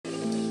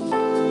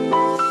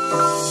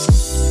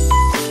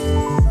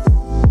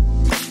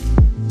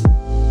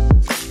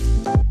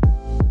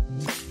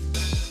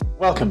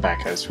Welcome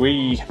back, guys.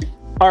 We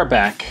are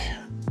back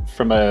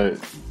from a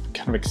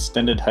kind of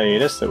extended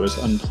hiatus that was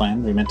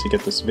unplanned. We meant to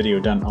get this video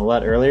done a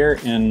lot earlier,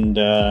 and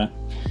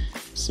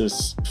this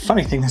is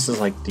funny thing. This is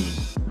like the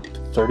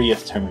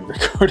 30th time we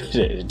recorded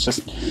it. It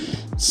just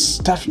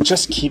stuff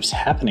just keeps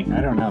happening.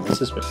 I don't know. This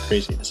has been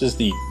crazy. This is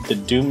the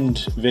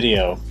doomed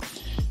video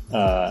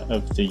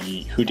of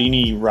the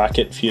Houdini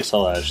rocket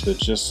fuselage that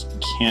just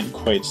can't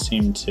quite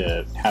seem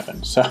to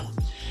happen. So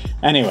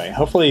anyway,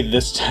 hopefully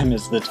this time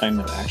is the time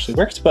that it actually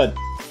works, but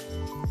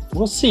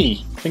we'll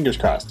see. Fingers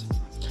crossed.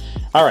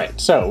 Alright,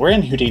 so we're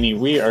in Houdini.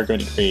 We are going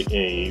to create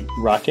a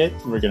rocket.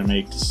 We're going to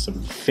make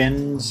some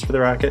fins for the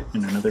rocket.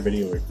 In another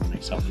video, we're going to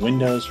make some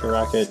windows for a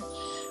rocket.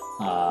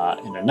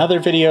 In another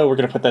video, we're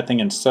going to put that thing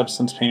in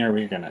Substance Painter.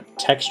 We're going to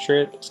texture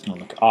it. It's going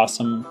to look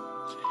awesome.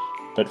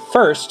 But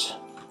first,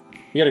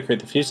 we got to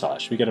create the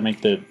fuselage. We got to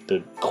make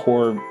the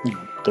core,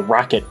 the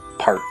rocket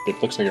part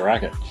that looks like a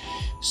rocket.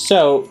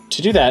 So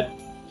to do that,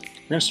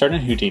 we're going to start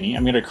in Houdini.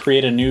 I'm going to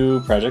create a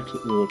new project.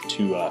 We'll go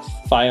to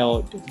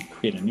File,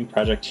 create a new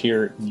project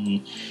here in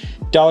the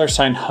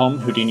 $home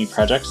Houdini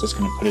projects. That's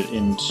going to put it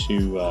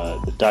into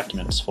the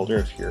Documents folder.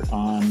 If you're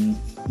on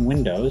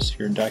Windows,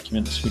 you're in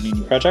Documents,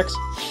 Houdini Projects.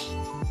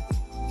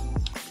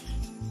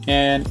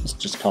 And let's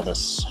just call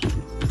this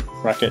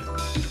Rocket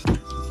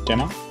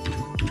Demo.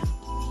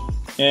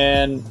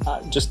 And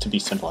just to be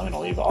simple, I'm going to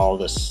leave all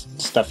this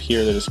stuff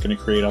here that is going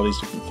to create all these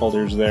different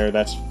folders there.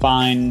 That's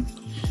fine.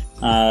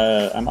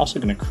 I'm also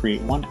going to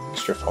create one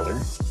extra folder,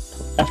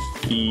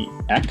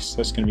 FBX.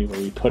 That's going to be where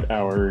we put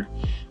our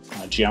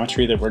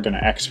geometry that we're going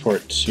to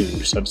export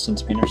to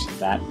Substance Painter. So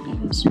that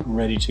is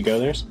ready to go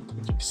there. So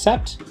click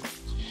Accept.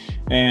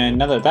 And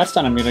now that that's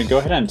done, I'm going to go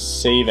ahead and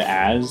save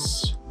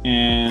as.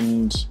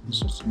 And let's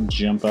just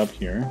jump up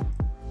here.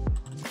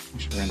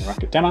 Make sure we're in the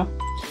Rocket Demo.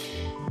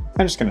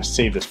 I'm just going to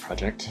save this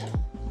project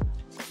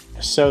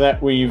so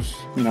that we're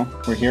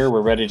here,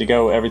 we're ready to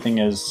go. Everything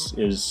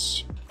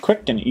is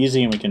quick and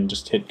easy, and we can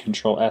just hit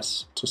Control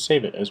S to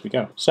save it as we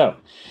go. So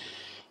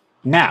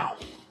now,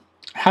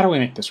 how do we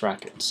make this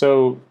rocket?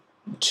 So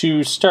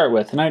to start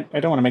with, and I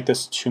don't want to make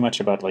this too much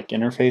about like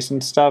interface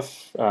and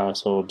stuff,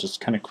 so we'll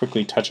just kind of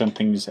quickly touch on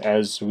things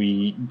as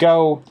we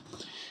go.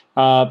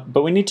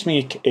 But we need to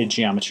make a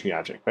geometry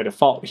object. By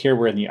default, here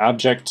we're in the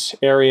object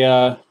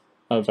area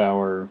of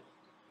our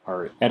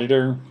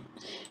editor,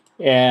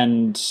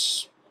 and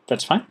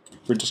that's fine.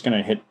 We're just going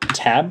to hit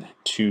Tab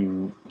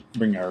to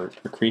bring our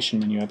creation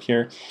menu up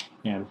here,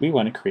 and we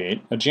want to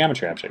create a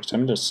geometry object. So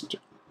I'm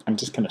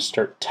just going to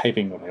start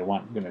typing what I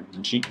want. I'm going to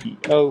do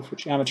GEO for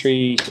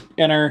geometry,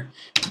 enter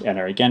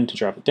again to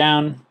drop it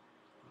down.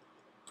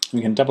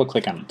 We can double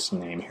click on its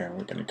name here, and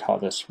we're going to call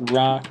this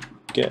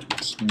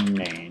Rocket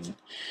Main.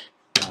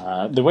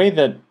 The way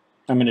that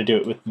I'm going to do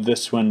it with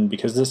this one,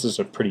 because this is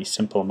a pretty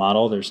simple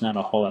model, there's not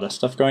a whole lot of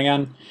stuff going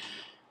on.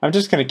 I'm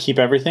just going to keep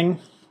everything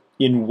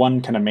in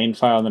one kind of main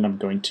file, and then I'm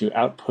going to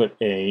output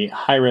a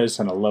high-res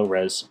and a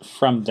low-res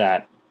from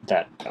that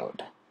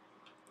node.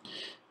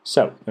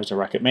 So there's a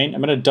rocket main.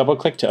 I'm going to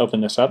double-click to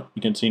open this up.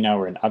 You can see now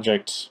we're in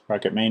Object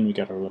Rocket Main. We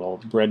got our little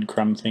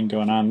breadcrumb thing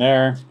going on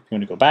there. If you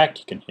want to go back,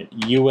 you can hit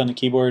U on the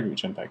keyboard. We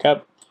jump back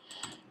up,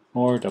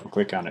 or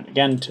double-click on it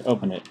again to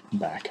open it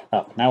back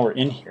up. Now we're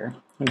in here.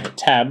 I'm going to hit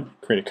Tab,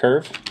 create a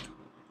curve.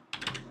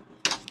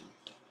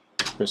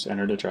 Press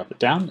Enter to drop it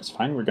down. That's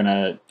fine. We're going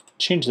to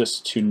change this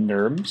to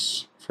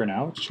NURBS for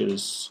now, which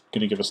is going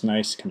to give us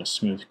nice kind of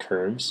smooth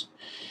curves.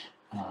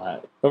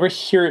 Over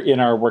here in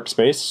our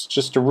workspace,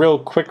 just a real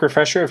quick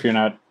refresher if you're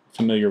not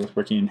familiar with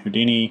working in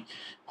Houdini,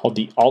 hold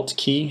the Alt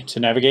key to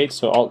navigate.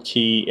 So Alt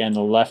key and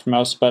the left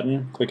mouse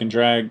button, click and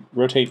drag,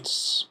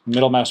 rotates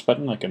middle mouse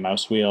button like a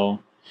mouse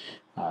wheel.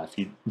 If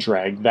you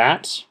drag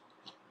that,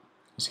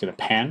 it's going to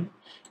pan.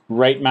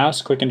 Right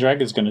mouse, click and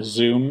drag, is going to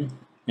zoom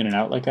in and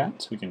out like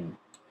that. So we can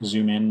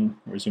zoom in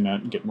or zoom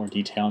out and get more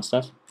detail and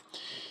stuff.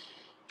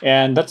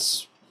 And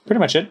that's pretty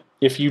much it.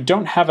 If you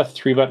don't have a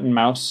 3-button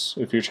mouse,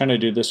 if you're trying to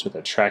do this with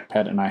a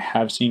trackpad, and I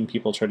have seen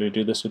people try to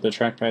do this with a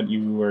trackpad,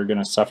 you are going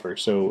to suffer.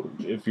 So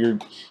if you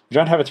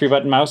don't have a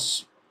 3-button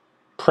mouse,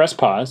 press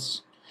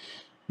pause,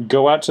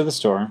 go out to the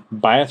store,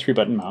 buy a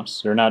 3-button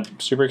mouse. They're not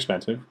super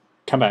expensive.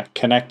 Come back,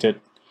 connect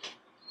it,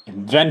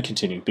 and then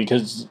continue.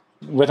 Because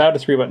without a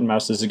 3-button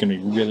mouse, this is going to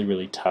be really,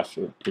 really tough.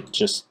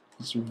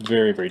 It's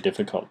very, very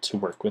difficult to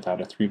work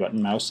without a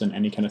 3-button mouse in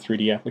any kind of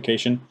 3D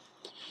application.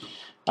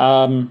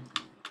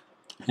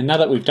 And now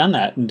that we've done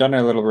that and done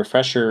our little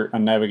refresher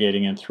on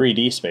navigating in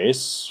 3D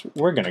space,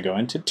 we're going to go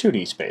into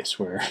 2D space,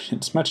 where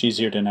it's much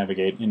easier to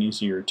navigate and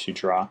easier to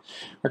draw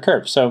our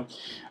curve. So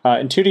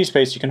in 2D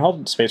space, you can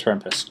hold spacebar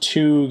and press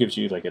 2, gives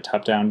you like a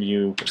top-down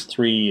view. Press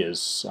 3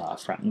 is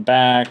front and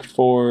back.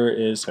 4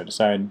 is side to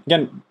side.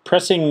 Again,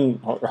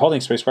 pressing or holding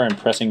spacebar and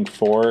pressing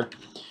 4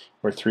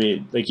 or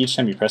 3, like each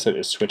time you press it,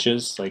 it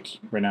switches. Like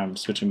right now I'm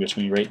switching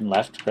between right and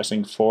left,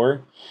 pressing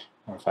 4.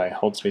 Or if I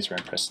hold spacebar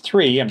and press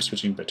 3, I'm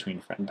switching between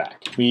front and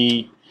back.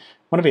 We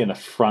want to be in the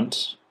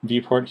front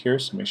viewport here,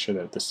 so make sure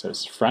that this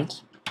says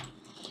front.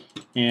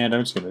 And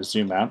I'm just going to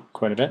zoom out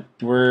quite a bit.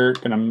 We're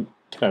going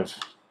to kind of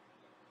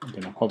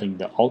Again, I'm holding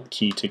the Alt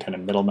key to kind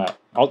of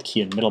Alt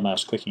key and middle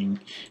mouse clicking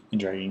and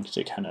dragging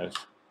to kind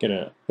of get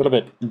a little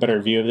bit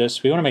better view of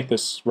this. We want to make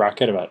this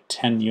rocket about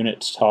 10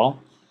 units tall.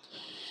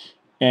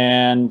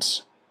 And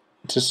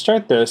to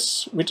start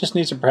this, we just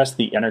need to press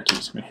the Enter key.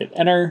 So I'm going to hit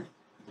Enter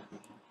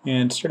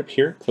and start up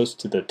here, close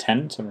to the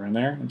 10, somewhere in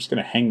there. I'm just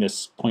going to hang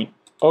this point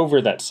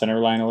over that center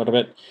line a little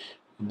bit,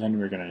 and then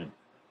we're going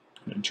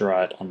to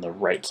draw it on the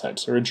right side.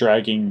 So we're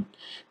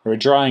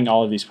drawing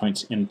all of these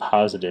points in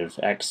positive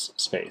X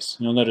space.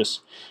 And you'll notice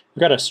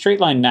we've got a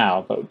straight line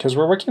now, but because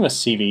we're working with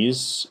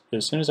CVs,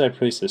 as soon as I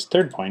place this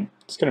third point,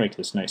 it's going to make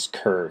this nice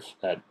curve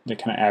that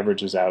kind of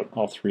averages out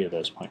all three of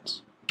those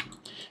points.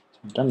 So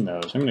I've done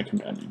those. I'm going to come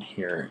down in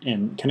here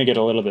and kind of get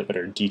a little bit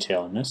better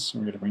detail in this. So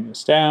we're going to bring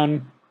this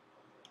down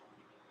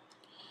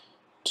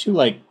to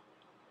like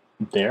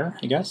there,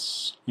 I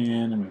guess.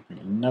 And I'm going to bring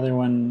another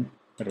one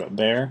right about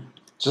there.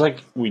 Just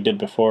like we did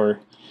before,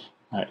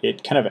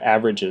 it kind of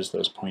averages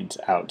those points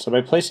out. So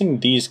by placing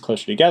these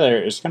closer together,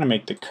 it's going to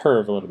make the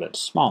curve a little bit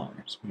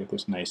smaller. So we get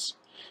this nice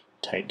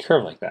tight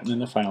curve like that. And then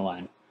the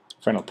final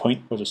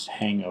point will just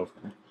hang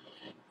over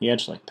the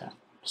edge like that.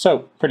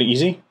 So pretty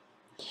easy.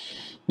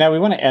 Now we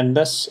want to end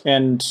this,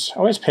 and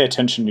always pay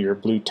attention to your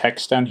blue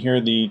text down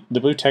here. The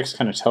blue text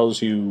kind of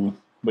tells you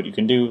what you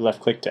can do. Left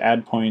click to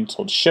add points,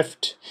 hold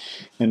shift,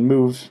 and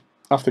move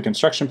off the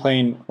construction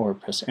plane, or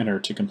press Enter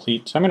to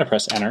complete. So I'm going to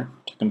press Enter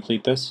to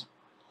complete this.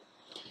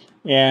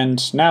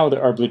 And now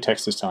our blue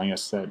text is telling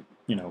us that,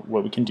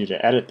 what we can do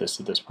to edit this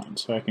at this point.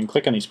 So I can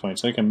click on these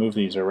points, I can move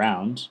these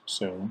around.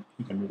 So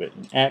I can move it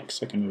in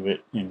X, I can move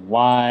it in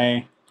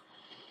Y.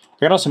 I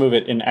can also move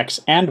it in X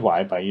and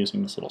Y by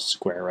using this little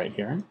square right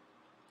here.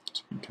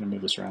 So we can kind of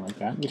move this around like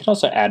that. You can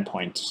also add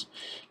points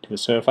to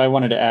this. So if I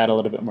wanted to add a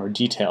little bit more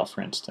detail,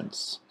 for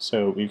instance,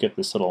 so we get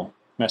this little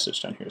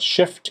message down here.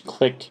 Shift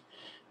click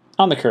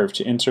on the curve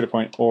to insert a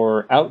point,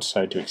 or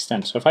outside to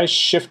extend. So if I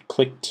shift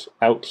clicked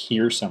out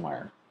here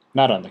somewhere,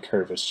 not on the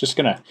curve, it's just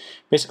going to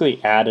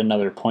basically add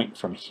another point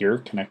from here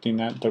connecting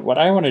that. But what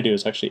I want to do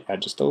is actually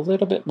add just a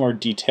little bit more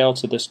detail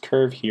to this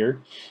curve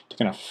here to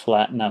kind of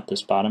flatten out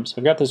this bottom. So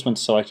I've got this one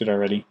selected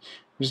already.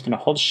 I'm just going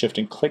to hold shift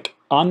and click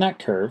on that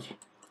curve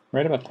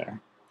right about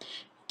there.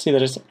 See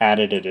that it's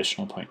added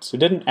additional points. So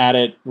it didn't add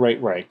it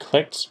right where I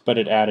clicked, but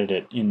it added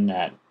it in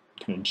that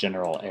kind of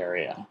general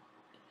area.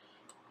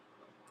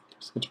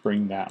 So let's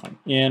bring that one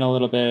in a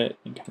little bit,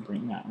 and kind of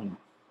bring that one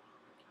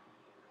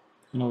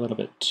in a little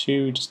bit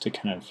too, just to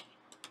kind of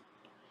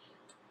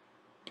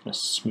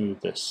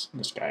smooth this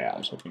guy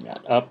out. So bring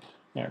that up.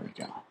 There we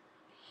go.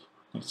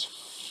 Nice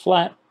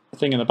flat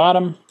thing in the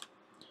bottom.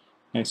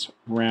 Nice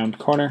round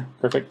corner.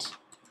 Perfect.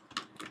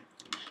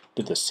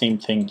 Did the same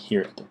thing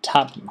here at the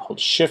top. You can hold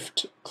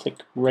shift,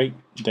 click right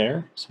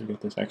there. So we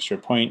get this extra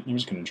point. I'm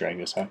just going to drag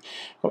this out.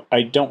 Oh,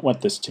 I don't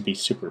want this to be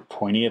super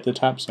pointy at the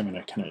top, so I'm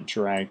going to kind of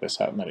drag this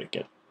out and let it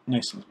get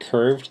nice and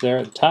curved there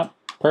at the top.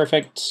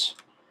 Perfect.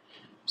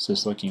 So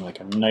it's looking like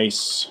a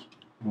nice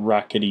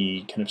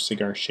rockety kind of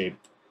cigar-shaped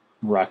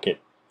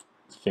rocket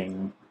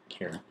thing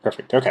here.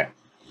 Perfect. Okay.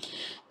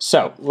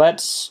 So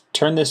let's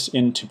turn this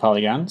into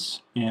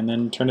polygons and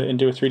then turn it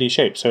into a 3D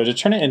shape. So to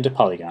turn it into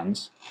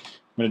polygons,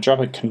 I'm going to drop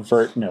a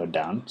convert node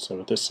down. So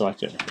with this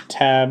selected,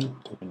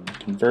 tab,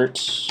 convert.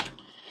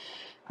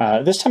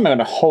 This time I'm going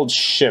to hold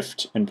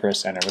shift and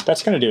press enter. What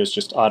that's going to do is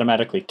just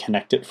automatically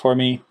connect it for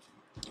me.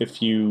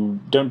 If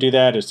you don't do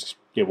that,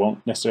 it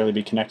won't necessarily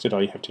be connected.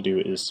 All you have to do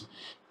is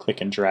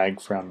click and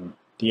drag from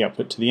the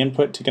output to the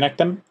input to connect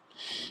them.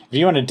 If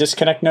you want to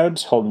disconnect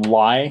nodes, hold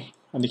Y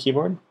on the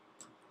keyboard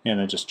and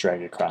then just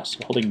drag across. So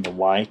holding the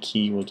Y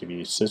key will give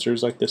you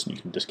scissors like this, and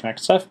you can disconnect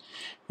stuff,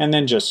 and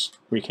then just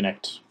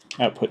reconnect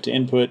output to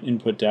input,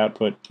 input to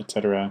output,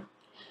 etc.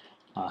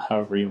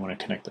 However you want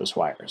to connect those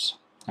wires.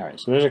 All right,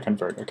 so there's a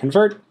convert. A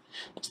convert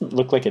doesn't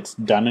look like it's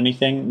done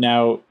anything.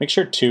 Now, make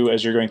sure too,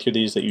 as you're going through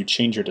these, that you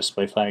change your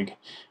display flag.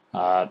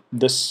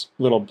 This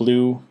little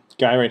blue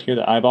guy right here,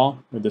 the eyeball,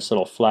 with this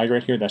little flag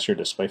right here, that's your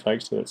display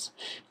flag. So that's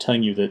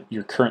telling you that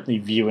you're currently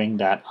viewing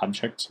that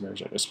object. So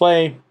there's our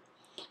display.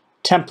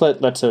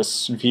 Template lets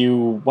us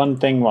view one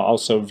thing while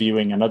also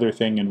viewing another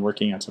thing and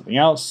working on something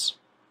else.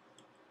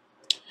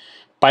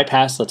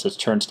 Bypass lets us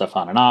turn stuff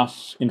on and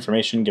off.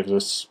 Information gives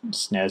us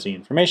snazzy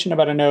information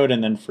about a node,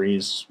 and then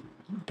freeze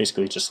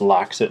basically just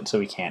locks it so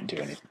we can't do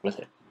anything with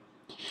it.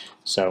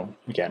 So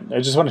again, I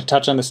just want to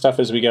touch on this stuff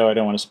as we go. I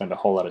don't want to spend a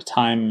whole lot of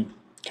time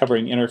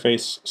covering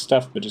interface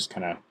stuff, but just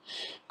kind of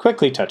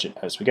quickly touch it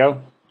as we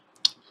go.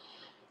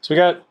 So we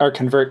got our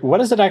convert. What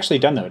has it actually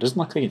done though? It doesn't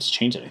look like it's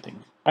changed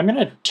anything. I'm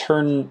going to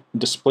turn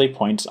display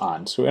points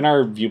on. So in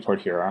our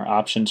viewport here, our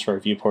options for our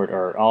viewport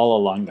are all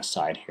along the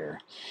side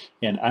here.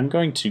 And I'm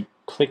going to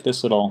click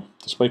this little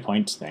display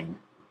points thing.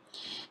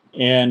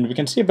 And we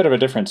can see a bit of a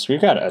difference.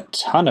 We've got a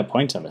ton of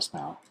points on this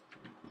now.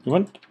 It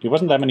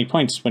wasn't that many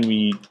points when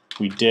we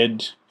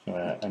did,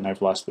 and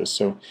I've lost this.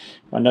 So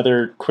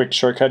another quick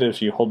shortcut,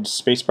 if you hold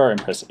spacebar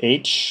and press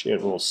H,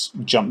 it will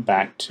jump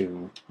back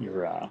to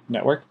your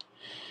network.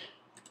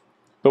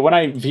 But when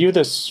I view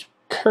this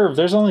curve,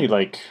 there's only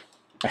like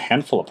a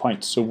handful of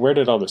points. So where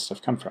did all this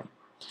stuff come from?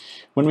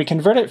 When we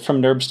convert it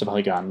from NURBS to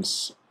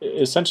polygons,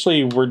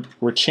 essentially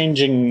we're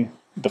changing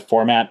the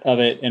format of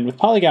it, and with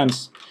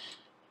polygons,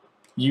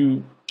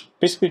 you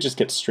basically just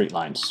get straight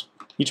lines.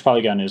 Each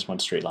polygon is one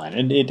straight line,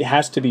 and it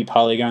has to be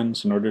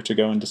polygons in order to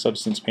go into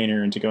Substance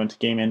Painter and to go into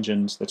game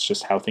engines. That's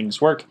just how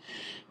things work.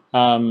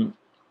 And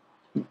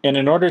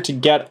in order to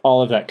get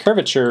all of that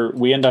curvature,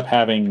 we end up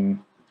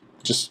having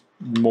just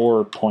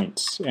more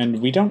points,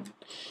 and we don't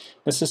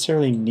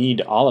necessarily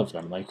need all of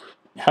them. Like,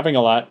 having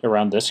a lot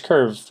around this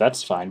curve,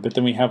 that's fine, but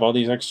then we have all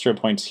these extra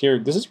points here.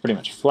 This is pretty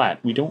much flat.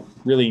 We don't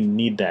really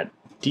need that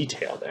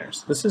detail there.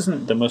 So this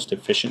isn't the most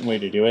efficient way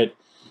to do it.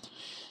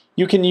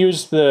 You can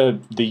use the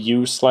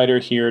U slider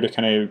here to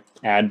kind of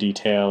add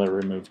detail or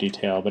remove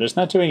detail, but it's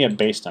not doing it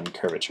based on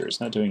curvature. It's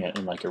not doing it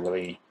in like a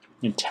really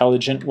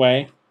intelligent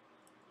way.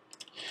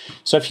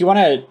 So if you want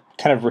to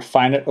kind of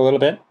refine it a little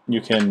bit,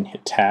 you can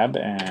hit Tab,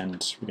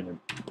 and we're going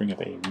to bring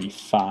up a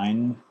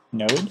refine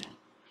node.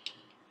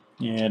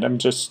 And I'm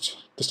just,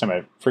 this time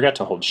I forgot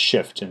to hold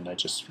Shift and I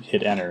just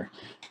hit Enter.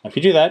 Now if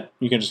you do that,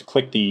 you can just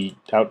click the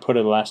output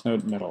of the last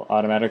node and it'll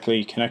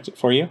automatically connect it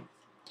for you.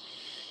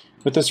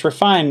 With this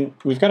refine,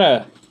 we've got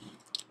to,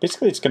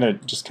 basically it's going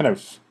to just kind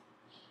of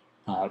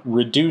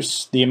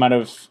reduce the amount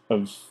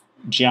of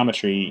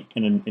geometry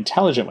in an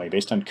intelligent way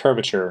based on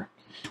curvature.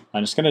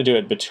 I'm just going to do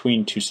it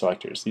between two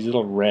selectors, these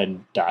little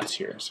red dots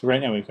here. So right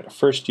now we've got a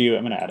first U,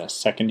 I'm going to add a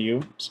second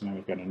U, so now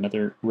we've got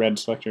another red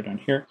selector down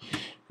here,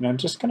 and I'm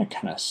just going to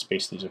kind of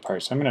space these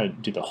apart. So I'm going to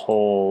do the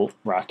whole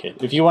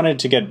rocket. If you wanted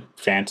to get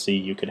fancy,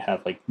 you could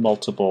have like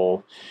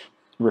multiple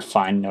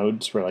refine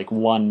nodes where like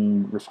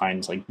one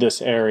refines like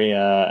this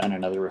area, and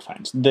another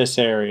refines this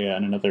area,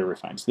 and another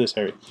refines this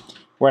area.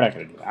 We're not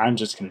going to do that. I'm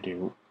just going to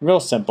do real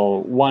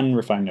simple, one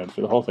refine node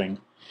for the whole thing.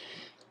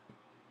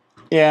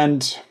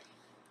 And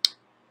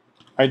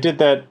I did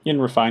that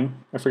in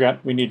refine. I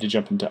forgot we need to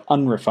jump into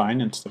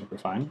unrefine instead of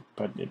refine,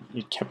 but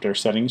it kept our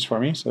settings for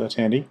me, so that's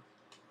handy.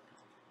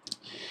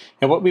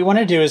 And what we want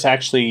to do is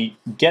actually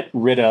get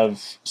rid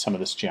of some of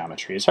this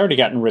geometry. It's already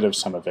gotten rid of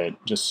some of it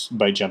just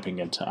by jumping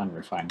into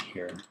unrefine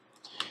here.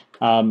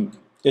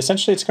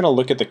 Essentially, it's going to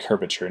look at the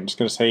curvature and it's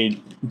going to say,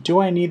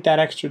 do I need that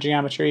extra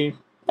geometry?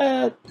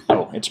 No,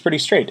 it's pretty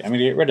straight. I'm going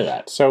to get rid of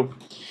that. So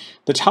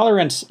the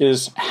tolerance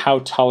is how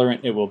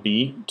tolerant it will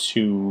be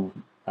to,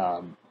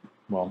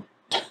 well,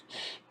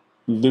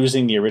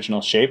 losing the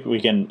original shape.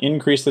 We can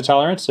increase the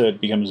tolerance so it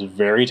becomes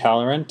very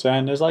tolerant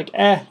and is like,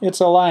 it's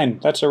a line,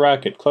 that's a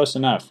rocket, close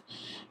enough.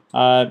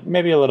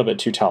 Maybe a little bit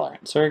too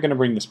tolerant. So we're going to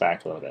bring this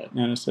back a little bit.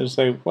 And it's going to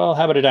say, well,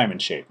 how about a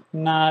diamond shape?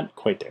 Not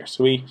quite there.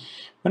 So we're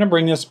going to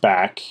bring this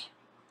back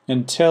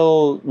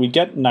until we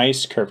get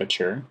nice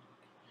curvature,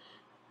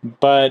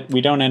 but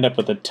we don't end up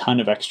with a ton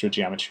of extra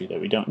geometry that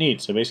we don't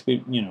need. So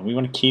basically, you know, we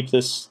want to keep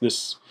this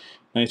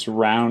nice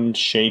round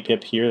shape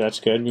up here,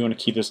 that's good. We want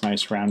to keep this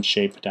nice round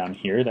shape down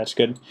here, that's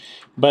good.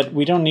 But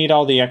we don't need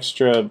all the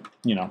extra,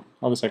 you know,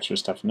 all this extra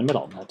stuff in the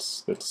middle.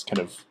 That's kind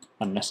of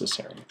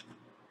unnecessary.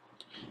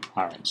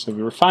 All right, so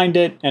we refined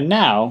it, and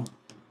now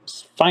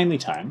it's finally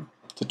time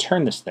to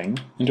turn this thing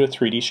into a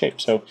 3D shape.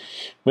 So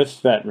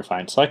with that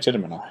refine selected,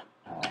 I'm going to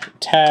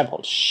Tab,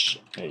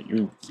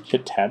 you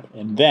hit Tab,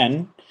 and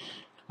then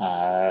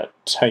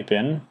type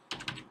in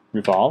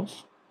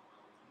revolve.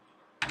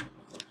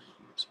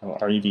 So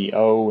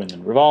REVO and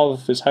then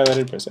revolve is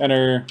highlighted, press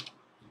enter,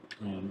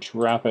 and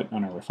drop it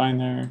on our refine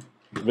there,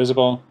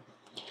 visible.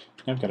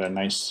 I've got a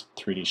nice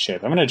 3D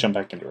shape. I'm going to jump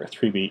back into our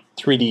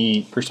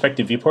 3D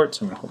perspective viewport,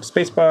 so I'm going to hold the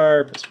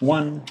spacebar, press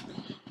 1,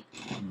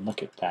 and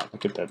look at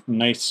that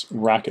nice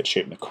rocket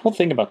shape. And the cool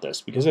thing about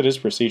this, because it is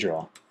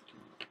procedural,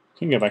 I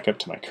can go back up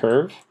to my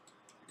curve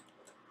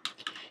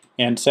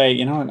and say,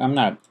 you know what, I'm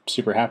not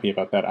super happy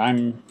about that.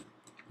 I'm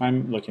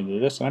looking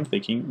at this and I'm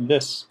thinking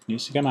this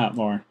needs to come out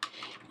more.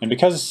 And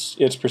because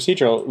it's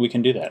procedural, we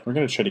can do that. We're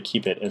going to try to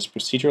keep it as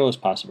procedural as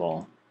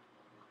possible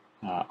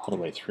all the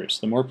way through.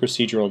 So the more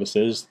procedural this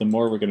is, the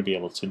more we're going to be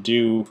able to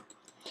do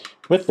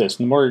with this,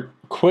 and the more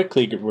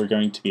quickly we're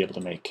going to be able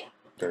to make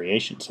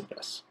variations of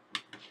this.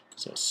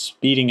 So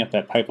speeding up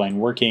that pipeline,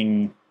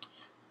 working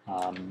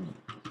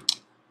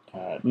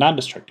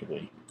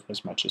non-destructively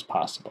as much as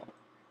possible.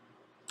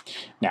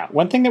 Now,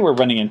 one thing that we're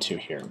running into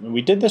here, when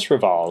we did this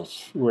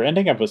revolve, we're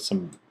ending up with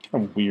some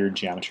kind of weird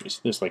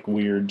geometries. This like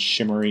weird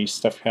shimmery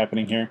stuff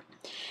happening here.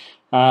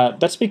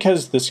 That's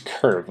because this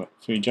curve,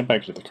 if we jump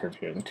back to the curve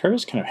here, the curve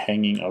is kind of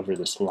hanging over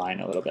this line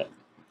a little bit.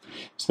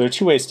 So there are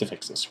two ways to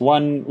fix this.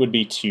 One would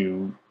be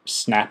to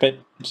snap it,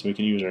 so we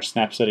can use our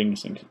snap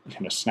settings and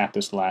kind of snap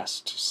this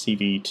last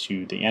CV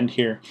to the end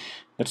here.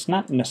 That's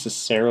not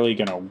necessarily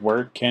going to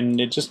work,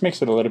 and it just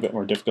makes it a little bit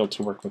more difficult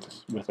to work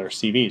with our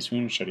CVs. We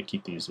want to try to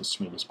keep these as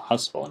smooth as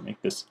possible and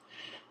make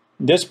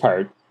this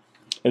part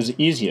as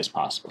easy as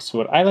possible. So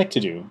what I like to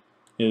do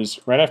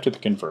is right after the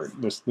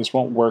convert, this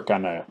won't work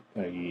on a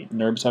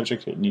NURBS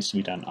object. It needs to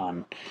be done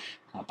on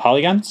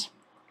polygons,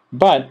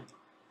 but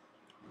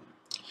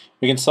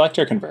we can select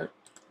our convert,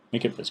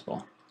 make it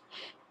visible,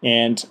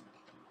 and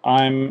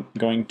I'm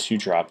going to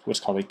drop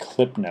what's called a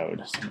clip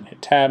node. So I'm going to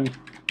hit Tab,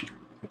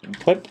 click and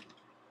clip,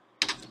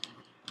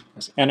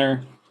 Press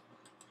enter.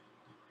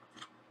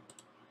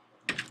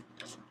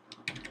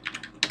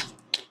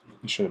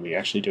 Make sure that we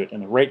actually do it in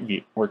the right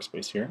view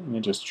workspace here. And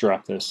then just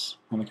drop this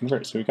on the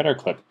convert. So we've got our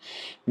clip.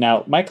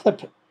 Now my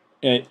clip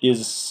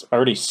is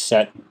already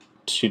set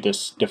to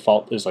this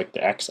default is like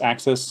the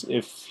x-axis.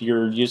 If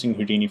you're using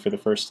Houdini for the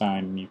first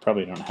time, you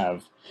probably don't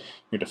have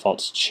your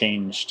defaults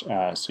changed.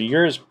 So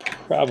yours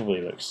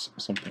probably looks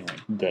something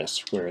like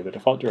this, where the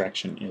default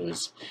direction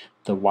is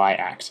the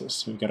y-axis.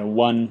 So we've got a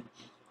 1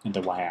 and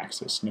the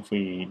y-axis. And if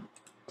we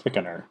click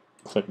on our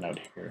clip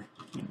node here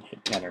and hit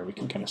enter, we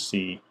can kind of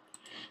see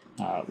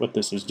what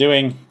this is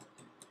doing.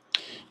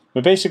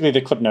 But basically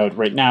the clip node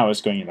right now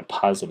is going in the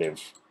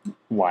positive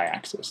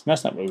y-axis. And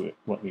that's not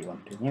what we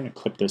want to do. We want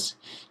to clip this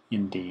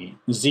in the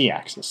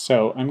z-axis.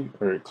 So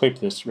or clip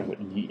this rather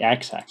in the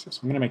x-axis.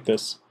 I'm going to make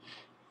this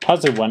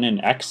positive 1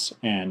 in x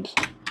and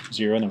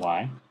 0 in the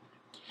y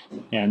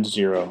and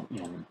 0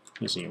 in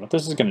the z. What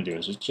this is going to do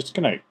is it's just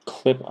going to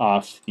clip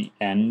off the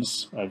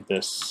ends of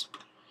this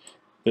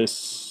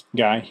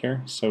guy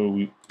here.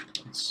 So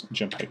let's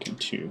jump back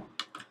into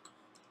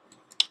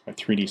our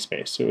 3D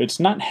space. So it's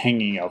not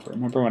hanging over.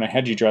 Remember when I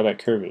had you draw that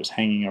curve, it was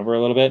hanging over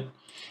a little bit.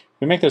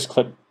 If we make this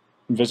clip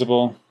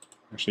visible,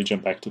 actually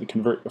jump back to the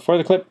convert before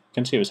the clip, you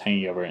can see it was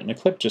hanging over it, and the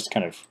clip just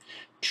kind of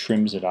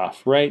trims it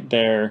off right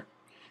there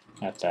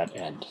at that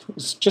end.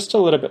 It's just a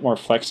little bit more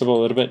flexible,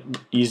 a little bit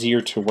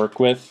easier to work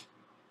with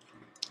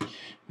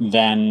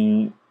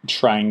than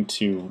trying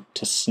to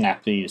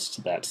snap these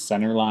to that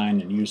center line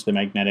and use the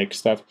magnetic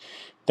stuff.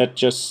 That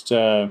just,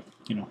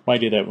 why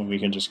do that when we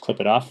can just clip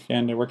it off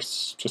and it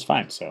works just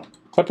fine? So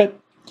clip it.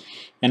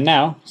 And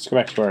now let's go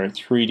back to our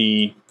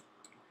 3D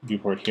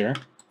viewport here.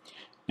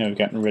 Now we've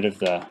gotten rid of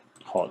the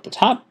hole at the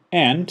top,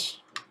 and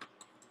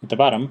at the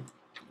bottom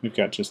we've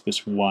got just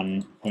this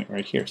one point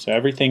right here. So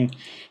everything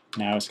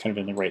now is kind of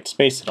in the right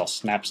space. It all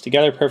snaps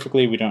together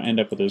perfectly. We don't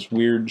end up with those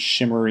weird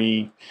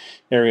shimmery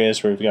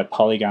areas where we've got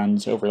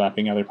polygons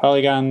overlapping other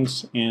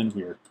polygons, and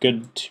we're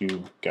good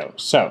to go.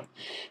 So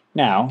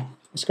now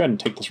let's go ahead and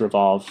take this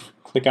revolve,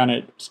 click on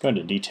it, let's go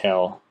into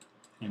detail,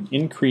 and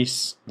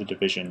increase the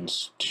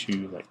divisions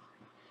to like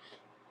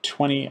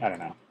 20, I don't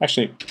know.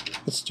 Actually,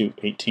 let's do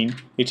 18.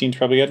 18 is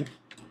probably good.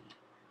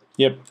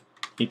 Yep,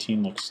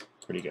 18 looks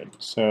pretty good.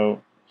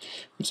 So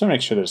we just want to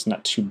make sure that it's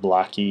not too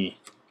blocky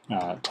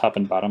top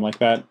and bottom like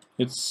that.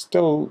 It's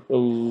still a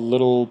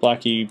little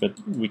blocky, but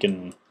we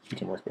can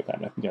work with that.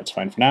 I think that's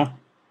fine for now.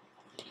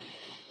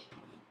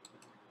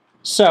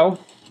 So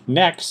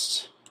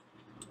next,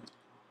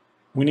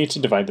 we need to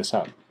divide this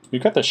up.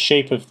 We've got the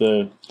shape of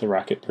the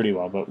rocket pretty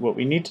well, but what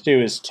we need to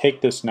do is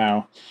take this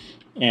now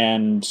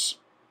and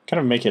kind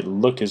of make it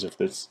look as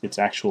if it's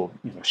actual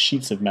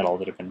sheets of metal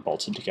that have been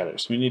bolted together.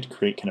 So we need to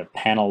create kind of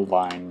panel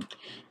line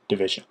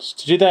divisions.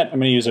 To do that, I'm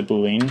going to use a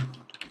boolean,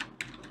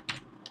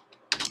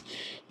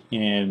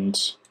 and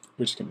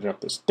we're just going to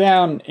drop this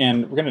down,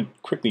 and we're going to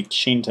quickly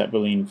change that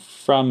boolean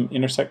from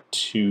intersect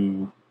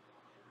to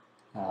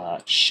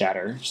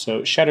shatter.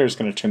 So shatter is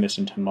going to turn this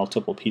into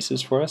multiple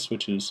pieces for us,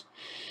 which is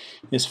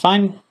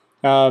fine,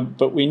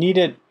 but we need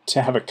it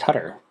to have a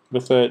cutter.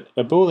 With a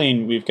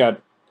boolean, we've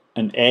got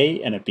an A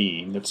and a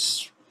B.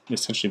 That's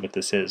essentially what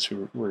this is.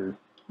 We're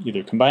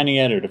either combining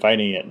it or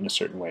dividing it in a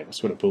certain way.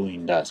 That's what a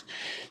boolean does.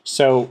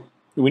 So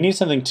we need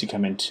something to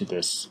come into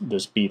this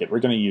B that we're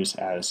going to use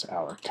as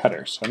our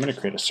cutter. So I'm going to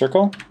create a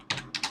circle.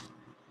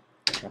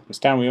 Drop this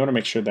down. We want to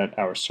make sure that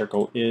our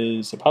circle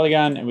is a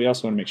polygon, and we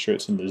also want to make sure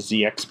it's in the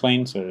ZX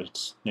plane, so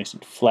it's nice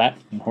and flat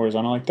and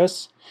horizontal like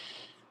this.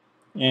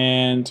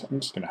 And I'm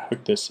just going to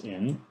hook this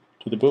in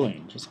to the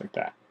boolean, just like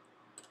that.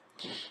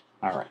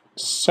 All right,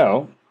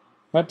 so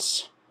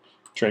let's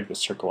drag the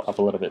circle up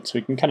a little bit so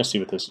we can kind of see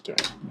what this is doing.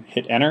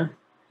 Hit enter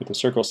with the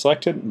circle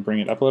selected and bring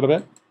it up a little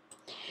bit.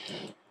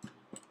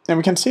 And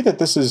we can see that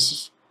this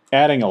is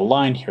adding a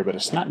line here, but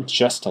it's not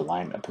just a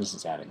line that this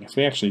is adding. If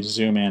we actually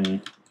zoom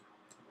in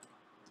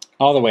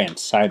all the way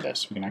inside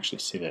this, we can actually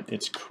see that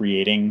it's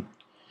creating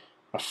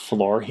a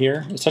floor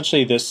here.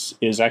 Essentially, this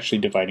is actually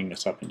dividing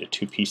this up into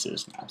two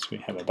pieces now. So we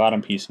have a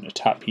bottom piece and a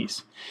top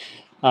piece.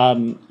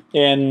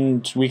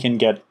 And we can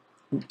get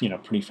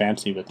pretty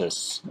fancy with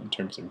this in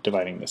terms of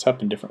dividing this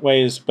up in different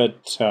ways,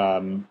 but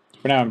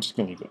for now I'm just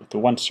going to leave it with the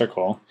one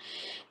circle.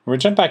 We're going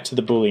to jump back to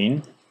the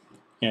boolean,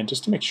 and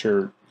just to make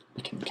sure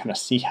we can kind of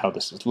see how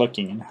this is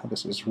looking and how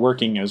this is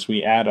working as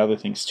we add other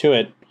things to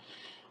it,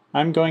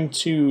 I'm going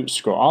to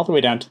scroll all the way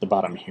down to the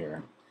bottom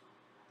here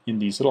in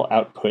these little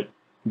output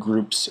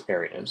groups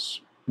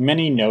areas.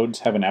 Many nodes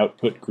have an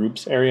output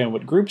groups area, and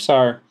what groups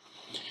are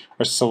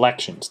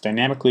selections,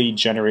 dynamically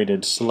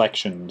generated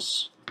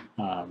selections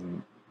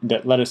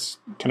that let us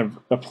kind of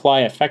apply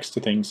effects to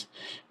things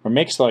or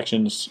make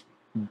selections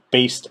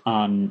based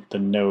on the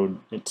node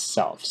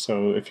itself.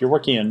 So if you're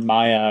working in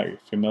Maya or you're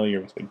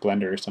familiar with like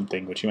Blender or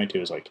something, what you might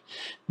do is like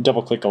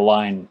double click a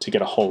line to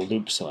get a whole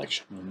loop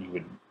selection, and you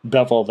would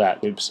bevel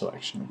that loop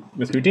selection.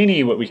 With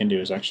Houdini, what we can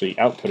do is actually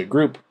output a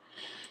group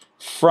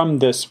from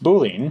this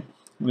boolean.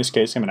 In this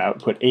case, I'm going to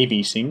output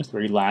AB seam, the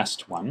very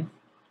last one.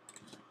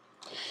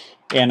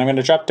 And I'm going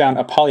to drop down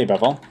a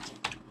polybevel.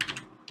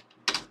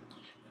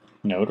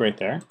 node right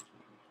there.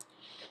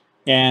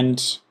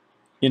 And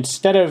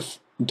instead of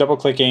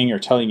double-clicking or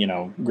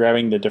telling,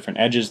 grabbing the different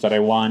edges that I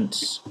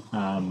want,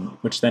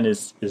 which then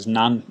is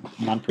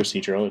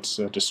non-procedural, it's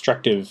a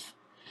destructive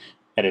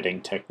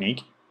editing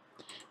technique,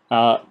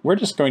 we're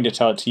just going to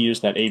tell it to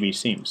use that AB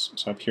seams.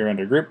 So up here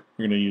under group,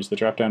 we're going to use the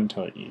dropdown and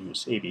tell it to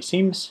use AB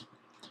seams.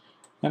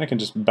 Then I can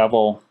just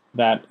bevel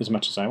that as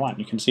much as I want.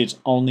 You can see it's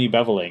only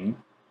beveling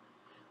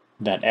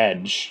that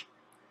edge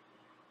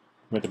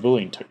where the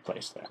boolean took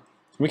place there.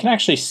 We can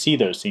actually see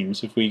those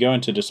seams. If we go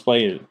into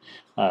display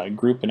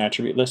group and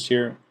attribute list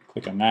here,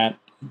 click on that,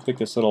 click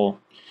this little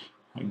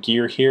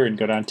gear here and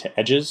go down to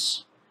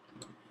edges,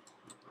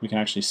 we can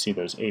actually see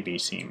those AB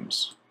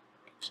seams.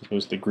 So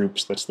those are the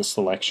groups, that's the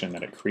selection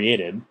that it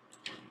created.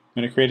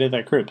 And it created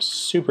that group.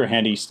 Super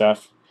handy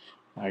stuff.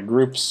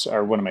 Groups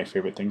are one of my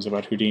favorite things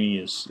about Houdini,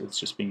 is it's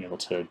just being able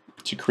to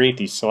create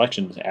these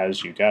selections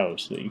as you go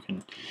so that you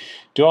can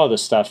do all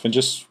this stuff and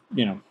just,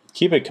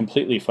 keep it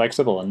completely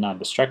flexible and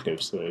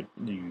non-destructive so that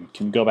you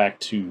can go back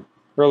to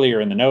earlier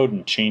in the node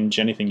and change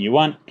anything you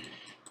want,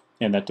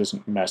 and that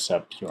doesn't mess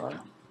up your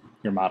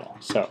model.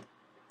 So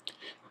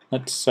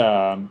let's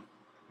go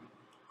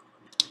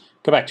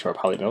back to our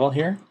polybevel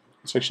here.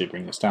 Let's actually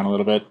bring this down a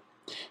little bit.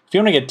 If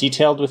you want to get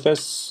detailed with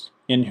this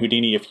in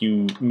Houdini, if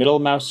you middle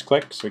mouse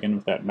click, so again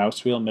with that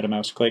mouse wheel, middle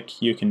mouse click,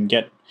 you can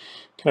get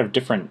kind of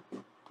different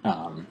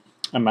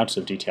amounts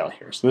of detail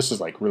here. So this is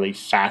like really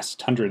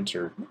fast, hundreds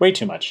or way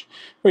too much,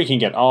 or you can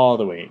get all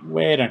the way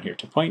down here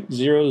to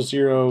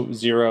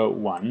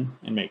 0.0001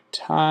 and make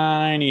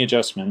tiny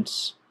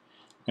adjustments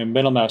and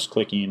middle mouse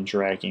clicking and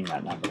dragging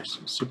that number.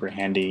 So super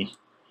handy.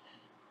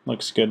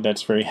 Looks good.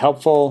 That's very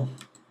helpful.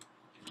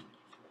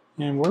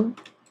 And we're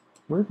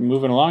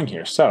moving along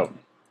here. So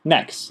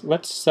next,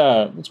 let's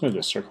move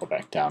the circle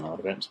back down a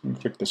little bit. So I'm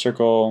gonna click the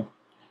circle.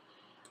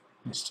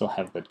 I still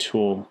have the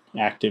tool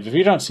active. If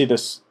you don't see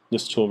this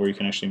tool where you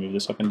can actually move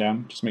this up and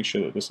down, just make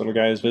sure that this little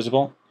guy is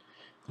visible.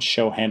 The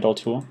show handle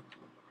tool.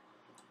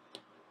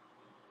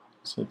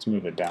 So let's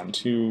move it down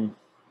to,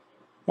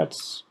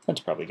 that's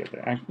probably good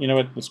there. You know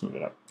what, let's move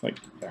it up, like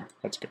there,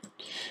 that's good.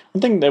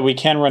 One thing that we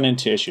can run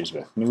into issues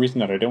with, and the reason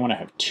that I don't want to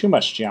have too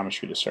much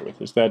geometry to start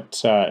with, is that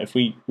if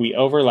we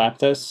overlap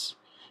this,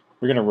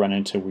 we're going to run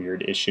into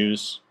weird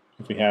issues.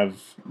 If we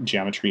have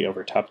geometry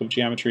over top of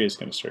geometry, it's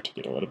going to start to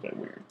get a little bit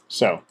weird.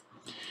 So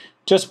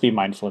just be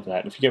mindful of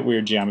that. If you get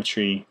weird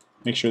geometry,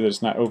 make sure that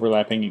it's not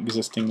overlapping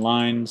existing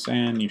lines,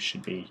 and you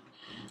should be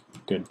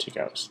good to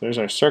go. So there's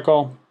our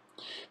circle.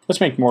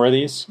 Let's make more of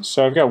these.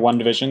 So I've got one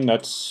division,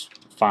 that's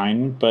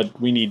fine,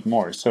 but we need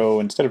more. So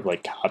instead of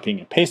like copying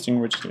and pasting,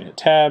 we're just going to hit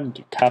tab,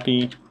 do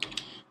copy,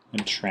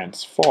 and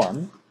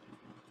transform.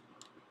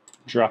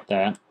 Drop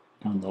that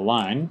on the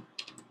line.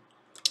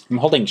 I'm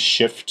holding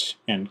shift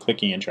and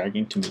clicking and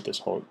dragging to move this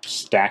whole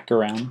stack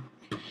around.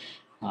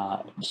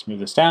 Just move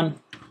this down.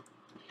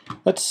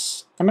 I'm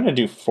going to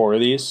do 4 of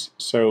these,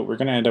 so we're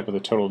going to end up with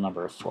a total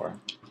number of 4.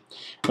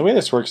 The way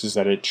this works is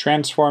that it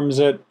transforms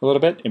it a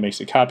little bit, it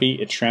makes a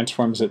copy, it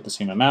transforms it the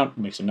same amount,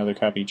 it makes another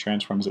copy,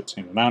 transforms it the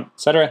same amount,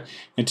 etc.,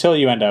 until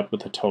you end up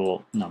with a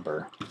total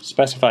number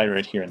specified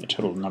right here in the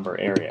total number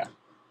area.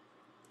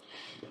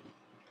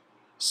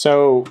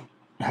 So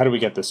how do we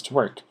get this to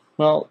work?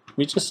 Well,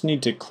 we just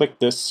need to click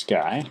this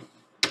guy,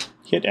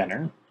 hit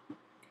enter,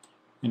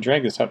 and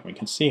drag this up. We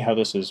can see how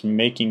this is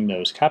making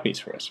those copies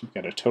for us. We've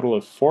got a total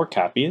of 4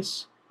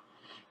 copies.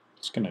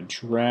 Just going to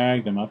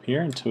drag them up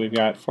here until we've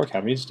got 4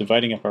 copies,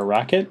 dividing up our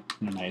rocket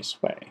in a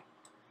nice way.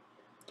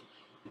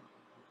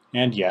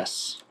 And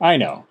yes, I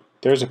know,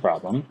 there's a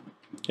problem.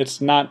 It's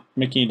not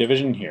making a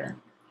division here.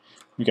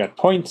 We've got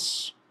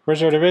points.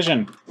 Where's our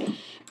division?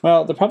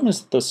 Well, the problem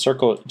is that the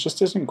circle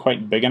just isn't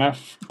quite big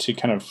enough to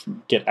kind of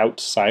get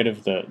outside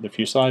of the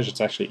fuselage. It's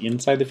actually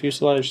inside the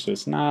fuselage, so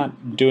it's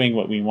not doing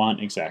what we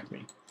want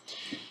exactly.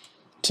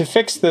 To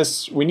fix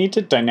this, we need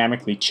to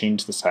dynamically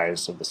change the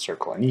size of the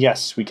circle. And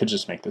yes, we could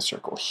just make the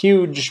circle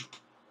huge,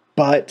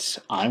 but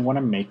I want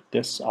to make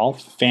this all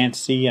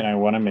fancy and I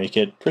want to make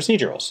it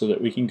procedural so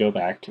that we can go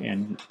back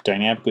and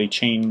dynamically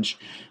change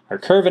our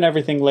curve and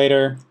everything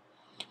later.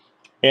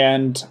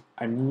 And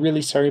I'm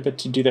really sorry, but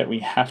to do that we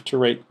have to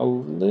write a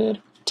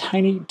little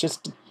tiny,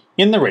 just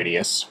in the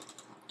radius,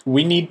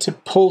 we need to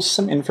pull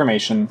some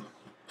information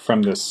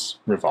from this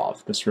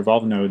revolve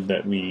node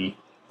that we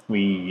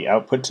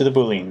output to the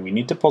boolean. We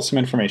need to pull some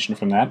information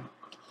from that.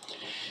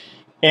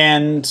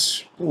 And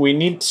we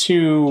need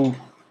to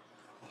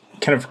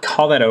kind of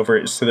call that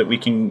over so that we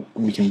can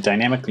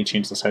dynamically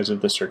change the size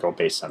of the circle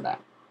based on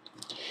that.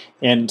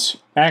 And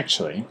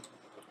actually,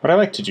 what I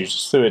like to do,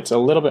 just so it's a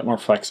little bit more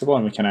flexible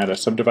and we can add a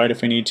subdivide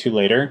if we need to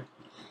later,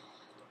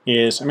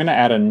 is I'm going to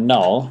add a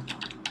null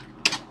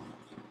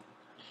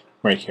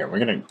right here. We're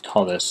going to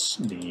call this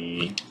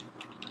the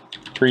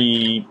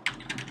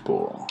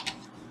pre-bool.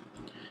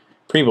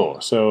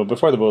 Pre-bool, so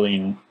before the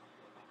boolean,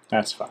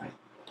 that's fine.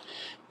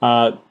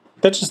 That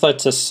just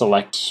lets us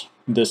select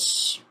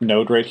this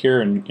node right here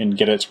and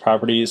get its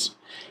properties.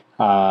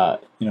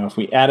 If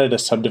we added a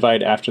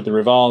subdivide after the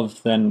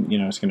revolve, then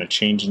it's going to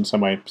change in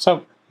some way.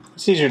 So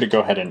it's easier to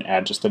go ahead and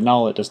add just a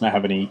null. It does not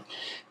have any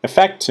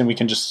effect, and we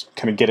can just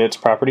kind of get its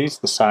properties,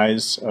 the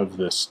size of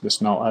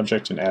this null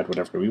object, and add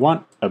whatever we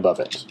want above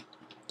it.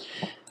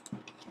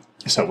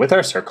 So with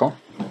our circle,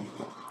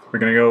 we're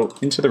going to go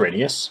into the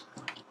radius,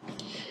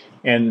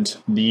 and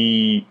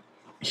the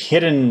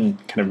hidden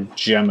kind of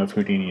gem of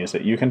Houdini is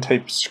that you can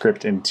type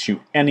script into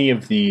any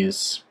of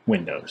these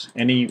windows.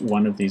 Any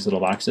one of these little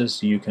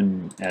boxes, you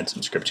can add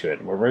some script to it.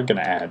 And what we're going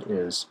to add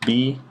is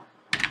b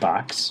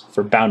box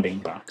for bounding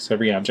box.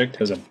 Every object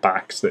has a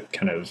box that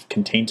kind of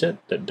contains it,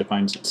 that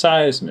defines its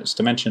size and its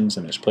dimensions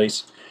and its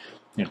place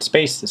in its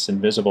space, this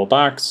invisible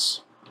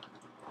box.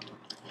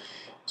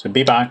 So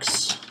b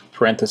box,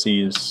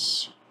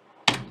 parentheses,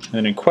 and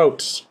then in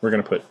quotes, we're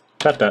going to put ../.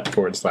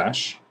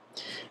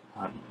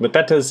 What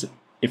that does,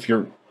 if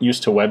you're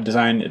used to web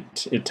design,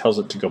 it tells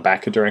it to go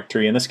back a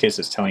directory. In this case,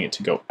 it's telling it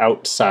to go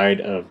outside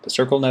of the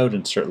circle node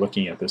and start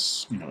looking at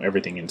this,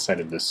 everything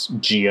inside of this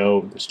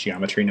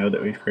geometry node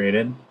that we've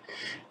created.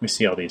 We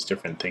see all these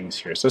different things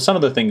here. So some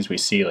of the things we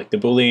see, like the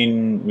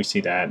boolean, we see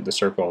that, the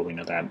circle, we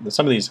know that. But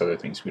some of these other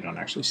things, we don't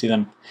actually see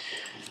them.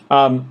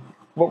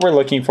 What we're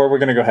looking for, we're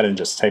going to go ahead and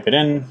just type it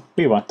in.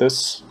 We want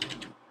this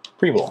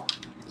prevool.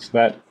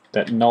 So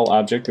that null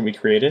object that we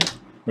created,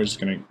 we're just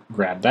going to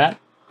grab that.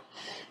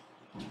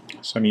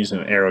 So I'm using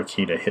an arrow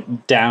key to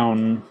hit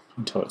down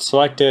until it's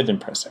selected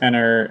and press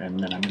enter, and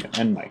then I'm going to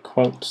end my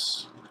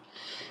quotes.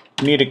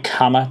 We need a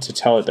comma to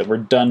tell it that we're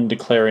done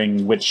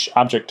declaring which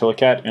object to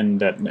look at and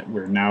that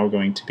we're now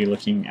going to be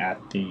looking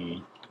at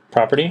the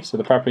property. So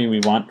the property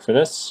we want for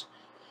this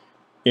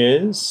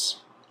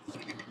is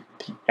the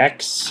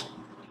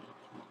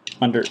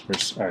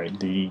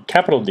the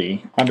capital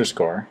D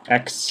underscore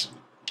x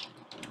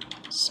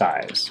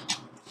size,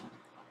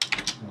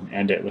 and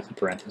end it with a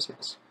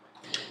parentheses.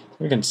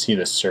 We can see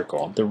this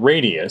circle. The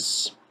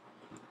radius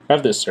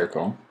of this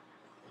circle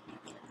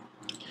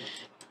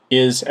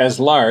is as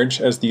large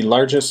as the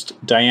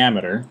largest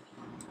diameter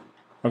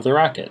of the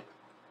rocket.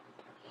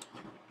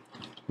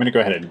 I'm going to go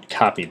ahead and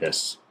copy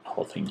this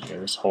whole thing here,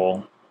 this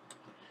whole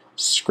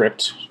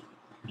script.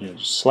 You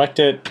just select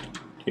it,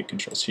 hit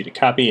Control-C to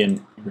copy,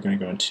 and we're going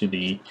to go into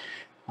the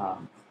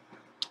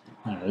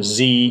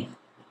Z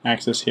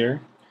axis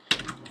here,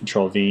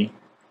 Control-V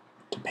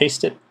to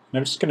paste it. And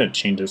I'm just going to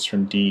change this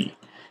from D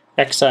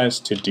X size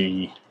to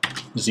D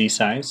Z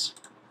size.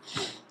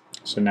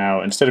 So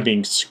now, instead of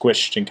being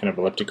squished and kind of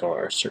elliptical,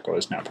 our circle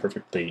is now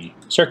perfectly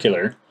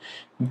circular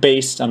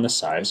based on the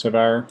size of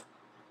our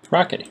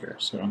rocket here.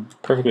 So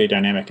perfectly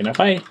dynamic. And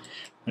if I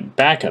went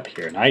back up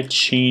here and I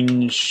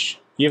change,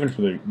 even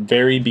from the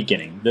very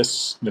beginning,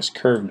 this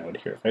curve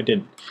node here, if I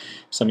did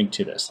something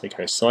to this, like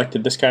I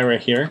selected this guy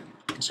right here,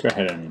 let's go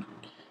ahead and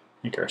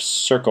make our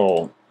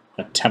circle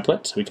a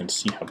template so we can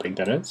see how big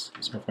that is.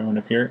 So if I went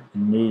up here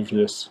and moved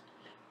this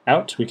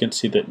out, we can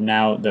see that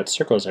now that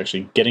circle is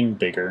actually getting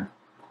bigger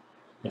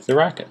with the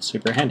rocket.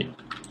 Super handy.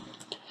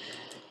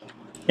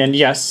 And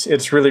yes,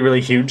 it's really,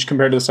 really huge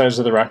compared to the size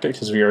of the rocket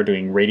because we are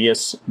doing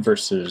radius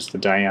versus the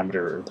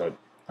diameter, or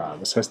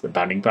the size of the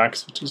bounding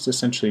box, which is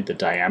essentially the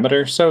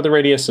diameter. So the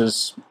radius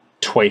is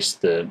twice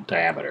the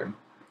diameter.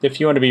 If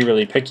you want to be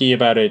really picky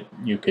about it,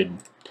 you could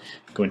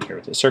go in here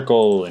with a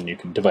circle and you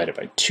can divide it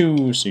by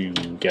 2 so you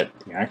get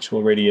the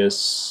actual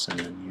radius, and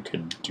then you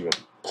can do a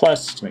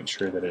plus to make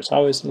sure that it's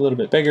always a little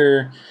bit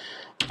bigger.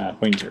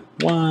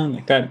 0.01,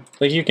 like that.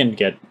 Like, you can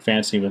get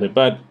fancy with it,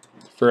 but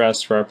for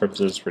us, for our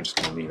purposes, we're just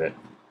going to leave it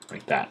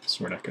like that.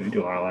 So we're not going to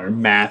do all our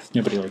math.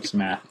 Nobody likes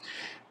math.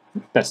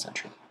 That's not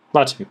true.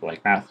 Lots of people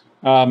like math.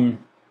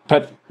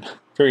 But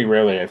very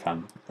rarely I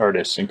found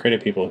artists and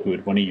creative people who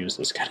would want to use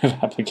this kind of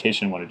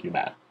application want to do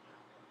math.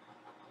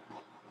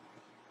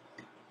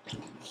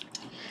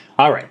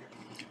 All right,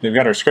 we've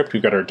got our script.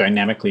 We've got our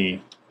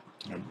dynamically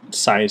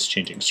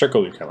size-changing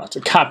circle. We've got lots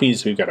of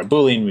copies. We've got a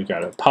boolean. We've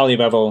got a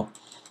polybevel.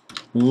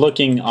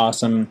 Looking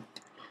awesome,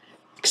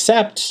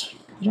 except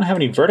we don't have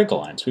any vertical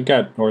lines. We've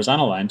got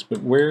horizontal lines,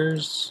 but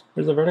where's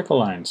the vertical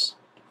lines?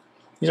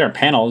 These aren't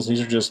panels, these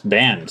are just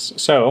bands.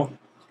 So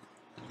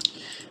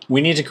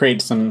we need to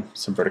create some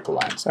vertical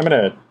lines. I'm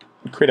going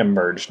to create a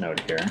merge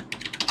node here.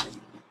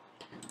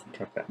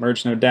 Drop that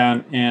merge node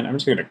down, and I'm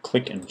just going to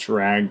click and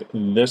drag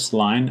this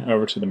line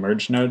over to the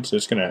merge node. So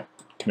it's going to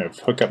kind of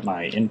hook up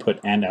my input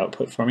and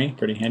output for me.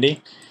 Pretty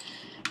handy.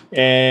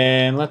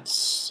 And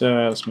let's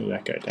move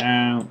that guy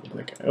down, move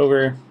that guy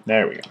over.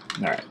 There we go.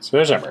 All right, so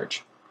there's our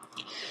merge.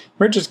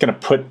 Merge is going to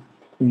put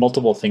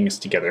multiple things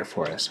together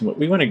for us. And what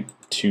we want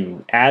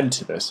to add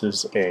to this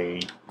is a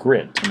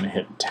grid. So I'm going to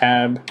hit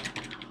Tab,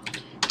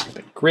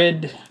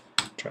 grid,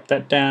 drop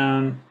that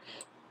down,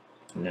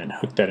 and then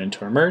hook that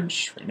into our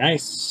merge. Very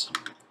nice.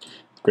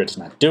 The grid is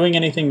not doing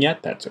anything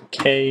yet. That's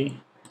okay.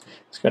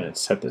 Let's go ahead and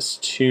set this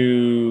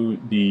to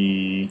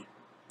the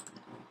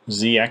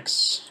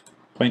ZX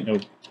point. No.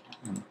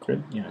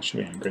 Grid? Yeah, it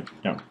should be on grid.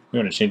 No, we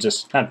want to change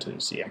this not to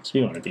ZX.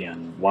 We want to be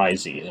on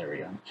YZ. There we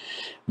go.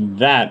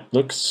 That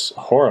looks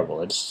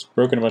horrible. It's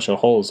broken a bunch of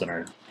holes in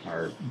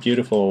our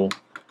beautiful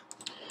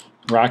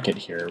rocket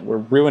here. We're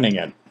ruining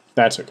it.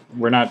 That's okay.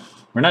 We're not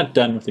we're not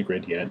done with the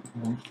grid yet.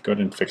 We'll go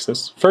ahead and fix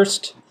this.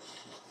 First,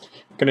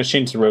 I'm going to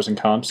change the rows and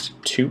columns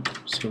to 2.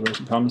 So rows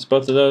and columns,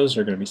 both of those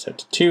are going to be set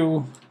to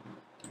 2.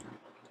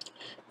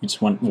 You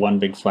just want one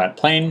big flat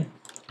plane,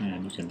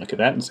 and you can look at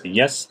that and say,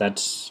 yes,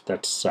 that's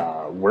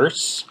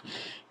worse.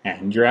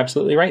 And you're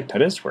absolutely right,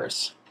 that is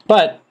worse.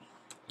 But,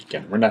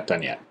 again, we're not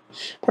done yet.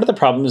 Part of the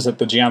problem is that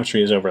the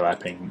geometry is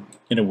overlapping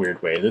in a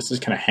weird way. This is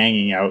kind of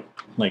hanging out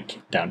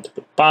like down to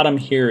the bottom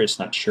here. It's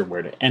not sure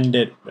where to end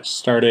it, where to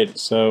start it.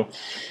 So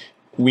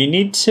we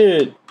need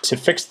to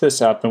fix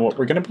this up, and what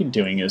we're going to be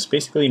doing is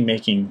basically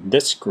making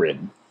this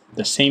grid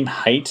the same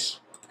height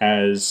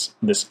as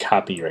this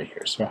copy right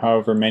here. So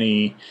however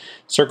many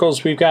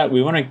circles we've got,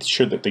 we want to make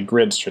sure that the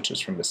grid stretches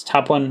from this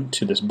top one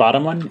to this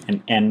bottom one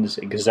and ends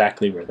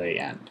exactly where they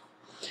end.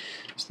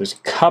 So there's a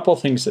couple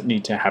things that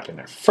need to happen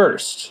there.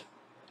 First,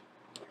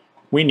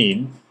 we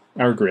need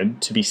our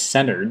grid to be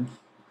centered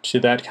to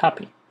that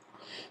copy.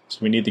 So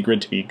we need the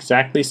grid to be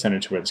exactly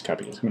centered to where this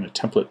copy is. I'm going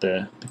to template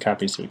the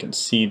copy so we can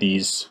see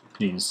these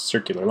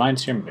circular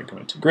lines here. I'm going to go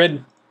into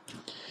grid.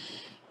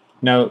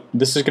 Now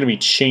this is going to be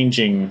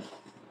changing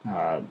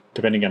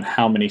depending on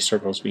how many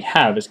circles we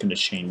have. It's going to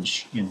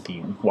change in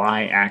the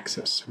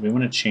y-axis. We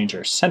want to change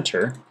our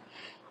center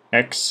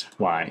x,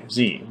 y,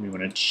 z. We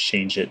want to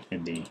change it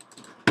in the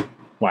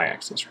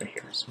y-axis right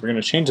here. So we're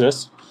going to change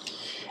this,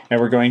 and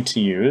we're going to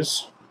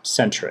use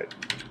centroid.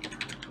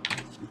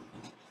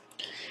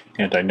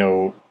 And I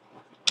know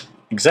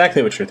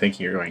exactly what you're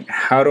thinking. You're going,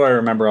 how do I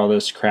remember all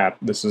this crap?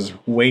 This is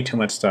way too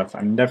much stuff.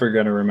 I'm never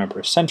going to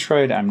remember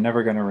centroid. I'm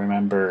never going to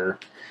remember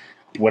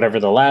whatever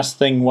the last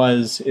thing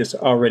was. Is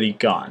already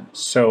gone.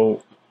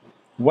 So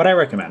what I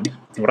recommend,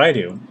 what I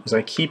do, is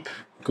I keep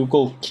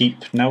Google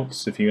Keep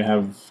Notes. If you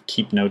have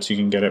Keep Notes, you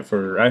can get it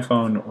for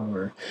iPhone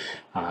or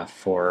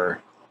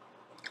for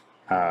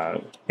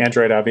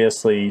Android,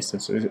 obviously,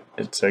 since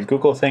it's a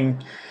Google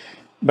thing.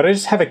 But I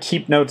just have a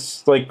Keep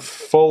Notes like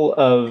full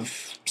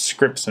of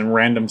scripts and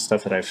random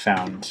stuff that I've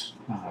found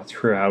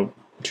throughout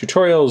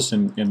tutorials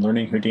and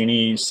learning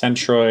Houdini,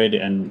 centroid,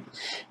 and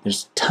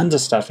there's tons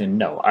of stuff in.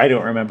 No, I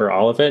don't remember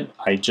all of it.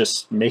 I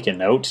just make a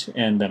note,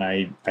 and then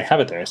I have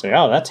it there. I say,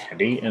 oh, that's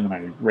handy, and then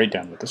I write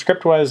down what the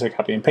script was. I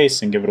copy and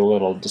paste and give it a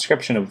little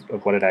description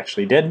of what it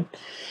actually did.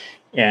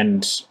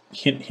 And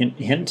hint, hint,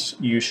 hint,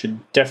 you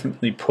should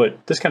definitely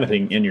put this kind of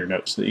thing in your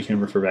notes so that you can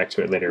refer back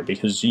to it later,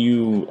 because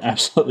you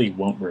absolutely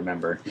won't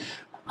remember.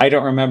 I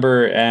don't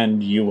remember,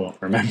 and you won't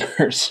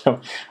remember,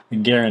 so I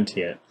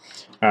guarantee it.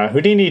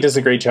 Houdini does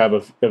a great job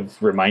of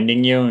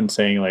reminding you and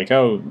saying like,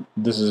 oh,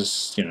 this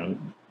is,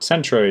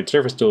 centroid,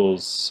 surface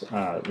tools,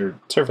 or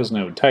surface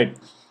node type,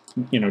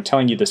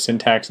 telling you the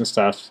syntax and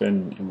stuff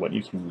and what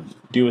you can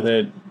do with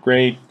it.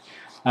 Great.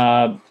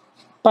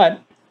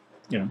 But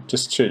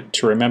just to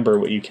remember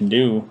what you can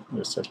do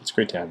with stuff, it's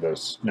great to have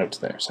those notes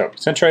there. So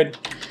centroid,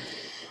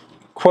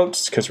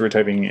 quotes, because we're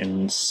typing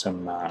in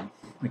some,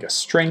 like a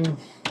string, ..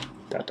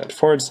 / go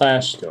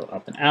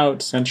up and out,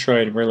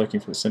 centroid, we're looking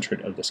for the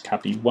centroid of this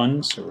copy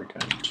 1, so we're going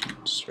to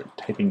start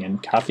typing in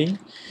copy.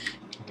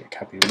 Get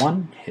copy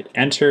 1, hit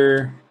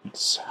enter,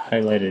 it's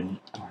highlighted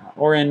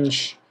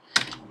orange,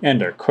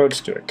 and our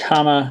quotes do a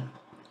comma,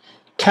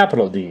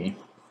 capital D,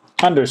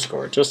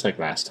 underscore, just like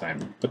last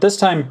time. But this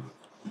time,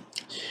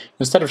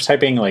 instead of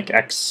typing like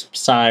X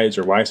size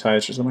or Y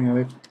size or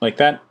something like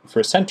that,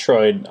 for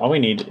centroid, all we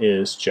need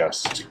is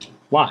just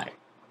Y.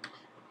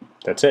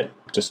 That's it.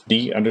 Just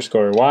D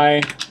underscore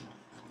Y,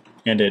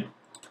 and it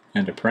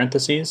into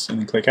parentheses, and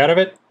then click out of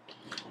it.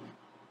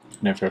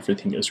 And after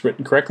everything is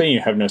written correctly, and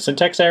you have no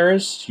syntax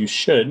errors, you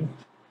should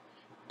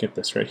get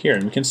this right here.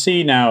 And we can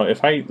see now,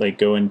 if I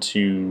go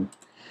into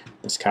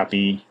this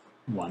copy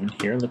 1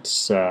 here,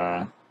 let's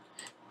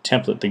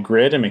template the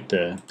grid and make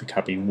the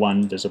copy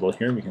 1 visible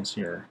here. We can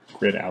see our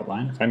grid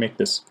outline. If I make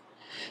this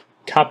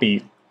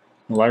copy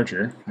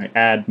larger, I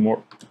add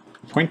more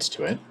points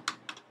to it,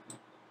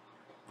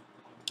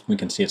 we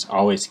can see it's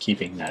always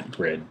keeping that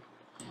grid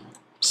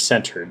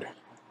centered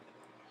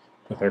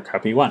with our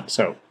copy 1.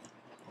 So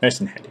nice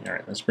and handy. All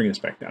right, let's bring this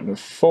back down to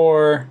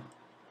 4.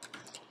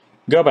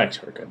 Go back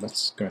to our grid.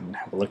 Let's go ahead and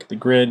have a look at the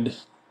grid.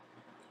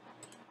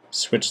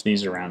 Switch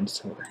these around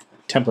so we're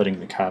templating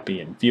the copy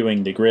and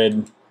viewing the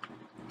grid.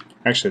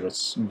 Actually,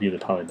 let's view the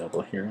poly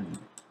level here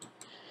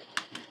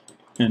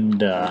and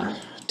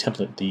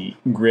template the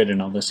grid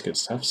and all this good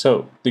stuff.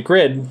 So the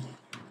grid,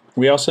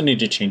 we also need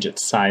to change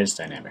its size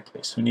dynamically.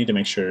 So we need to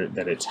make sure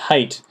that its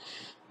height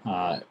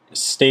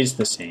stays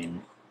the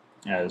same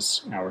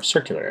as our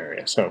circular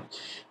area. So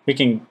we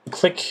can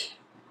click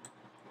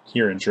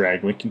here and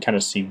drag. We can kind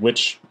of see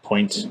which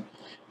point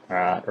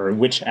or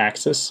which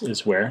axis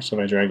is where. So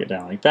if I drag it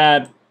down like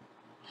that,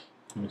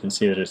 we can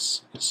see that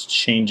it's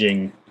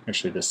changing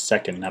actually the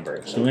second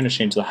number. So we're going to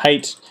change the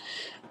height.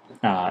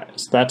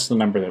 So that's the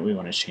number that we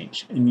want to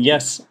change. And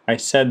yes, I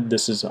said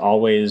this is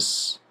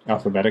always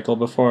alphabetical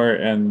before,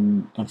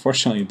 and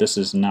unfortunately this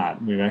is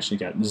not. We've actually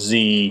got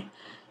Z,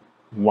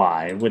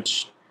 Y,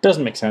 which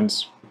doesn't make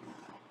sense,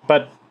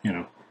 but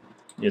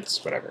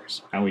it's whatever.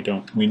 So now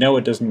we know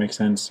it doesn't make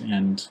sense,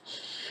 and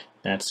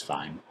that's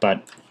fine.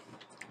 But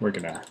we're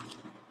going to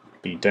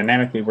be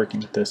dynamically working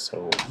with this,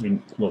 so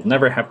we'll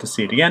never have to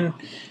see it again,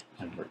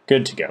 and we're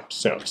good to go.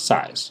 So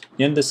size.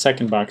 In the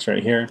second box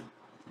right here,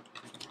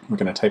 we're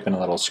going to type in a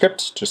little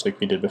script, just like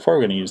we did before.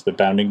 We're going to use the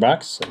bounding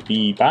box, so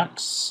B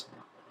box,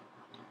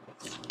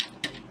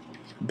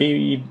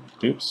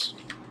 oops,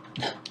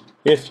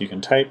 if you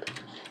can type,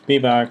 B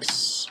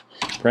box,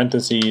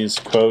 parentheses,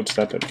 quotes,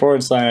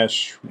 forward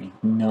slash. We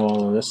know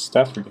all of this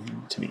stuff. We're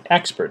going to be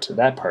experts at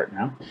that part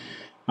now.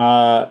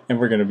 And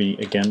we're going to be,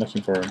 again,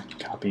 looking for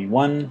copy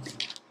 1,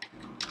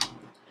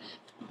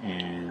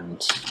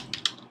 and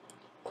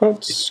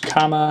quotes,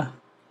 comma,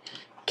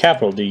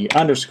 capital D,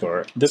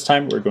 underscore. This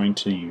time we're going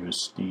to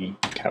use the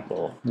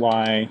capital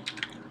Y,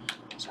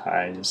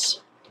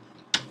 size,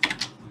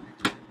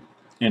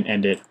 and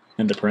end it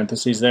in the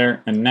parentheses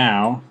there. And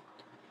now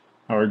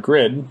our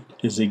grid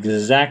is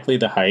exactly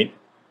the height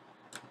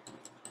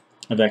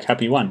of that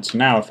copy 1. So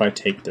now if I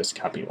take this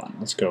copy 1,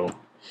 let's go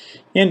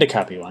into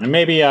copy 1, and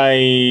maybe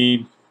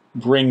I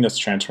bring this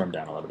transform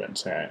down a little bit and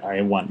say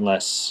I want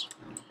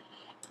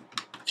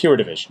fewer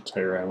divisions,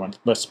 or I want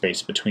less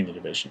space between the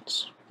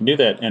divisions. You do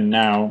that, and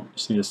now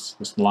see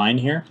this line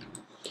here?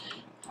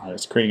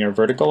 It's creating our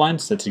vertical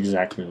lines. That's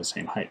exactly the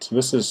same height. So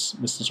this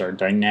is our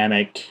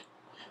dynamic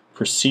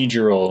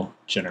procedural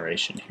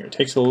generation here. It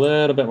takes a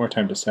little bit more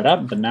time to set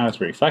up, but now it's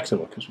very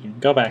flexible because we can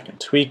go back and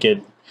tweak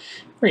it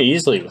very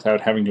easily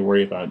without having to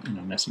worry about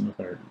messing with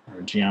our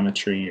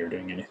geometry or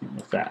doing anything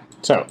with that.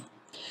 So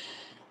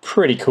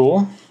pretty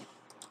cool.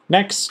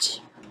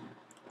 Next,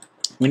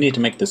 we need to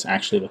make this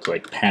actually look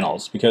like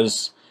panels,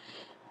 because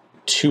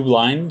 2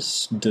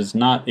 lines does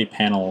not a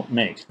panel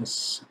make.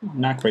 It's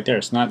not quite there.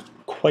 It's not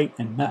quite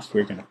enough.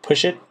 We're going to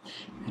push it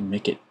and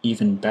make it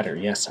even better.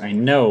 Yes, I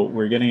know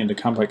we're getting into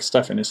complex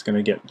stuff, and it's going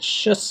to get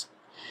just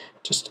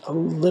a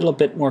little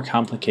bit more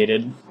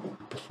complicated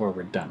before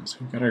we're done. So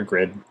we've got our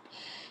grid,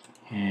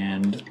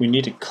 and we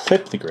need to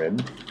clip the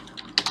grid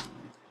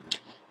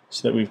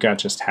so that we've got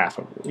just half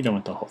of it. We don't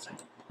want the whole thing.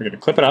 We're going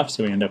to clip it off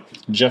so we end up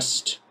with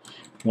just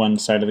one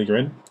side of the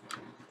grid.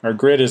 Our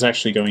grid is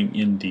actually going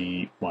in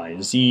the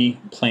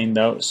YZ plane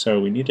though, so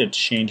we need to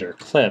change our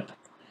clip.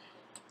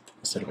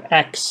 Instead of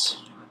X,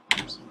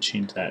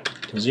 change that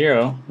to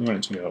 0. We want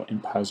it to go in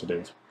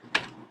positive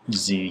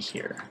Z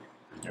here.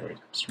 There we go.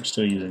 So we're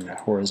still using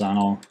that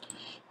horizontal,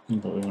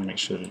 but we want to make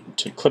sure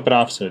to clip it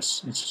off so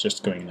it's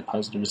just going in the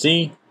positive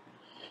Z.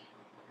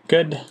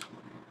 Good.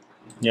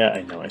 Yeah,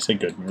 I know, I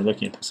said good. We're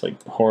looking at this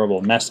like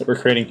horrible mess that we're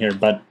creating here,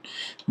 but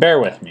bear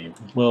with me.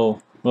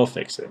 We'll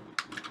fix it.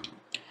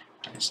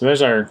 Right, so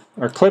there's our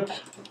clip.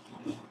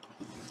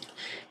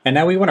 And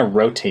now we want to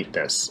rotate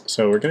this.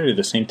 So we're going to do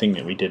the same thing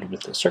that we did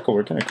with the circle.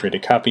 We're going to create a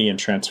copy and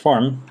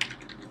transform.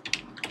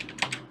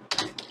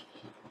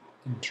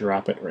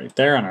 Drop it right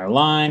there on our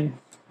line.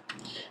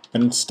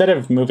 And instead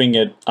of moving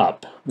it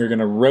up, we're going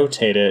to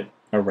rotate it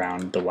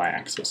around the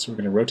y-axis. So we're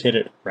going to rotate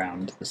it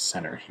around the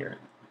center here.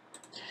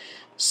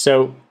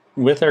 So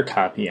with our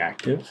copy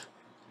active,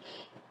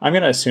 I'm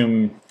going to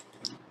assume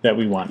that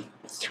we want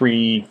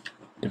 3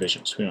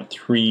 divisions. We want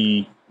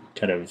 3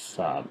 kind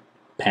of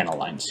panel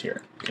lines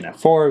here. We can have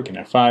 4, we can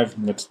have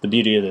 5. That's the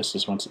beauty of this,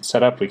 is once it's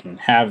set up, we can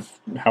have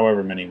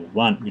however many we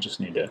want. We just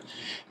need to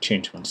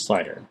change one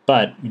slider,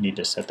 but we need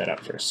to set that up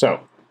first.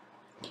 So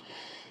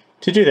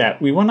to do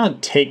that, we want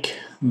to take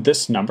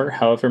this number,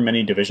 however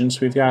many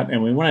divisions we've got,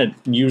 and we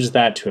want to use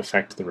that to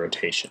affect the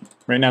rotation.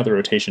 Right now the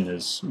rotation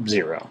is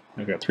 0.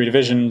 I've got 3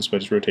 divisions,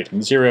 but it's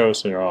rotating 0,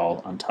 so they're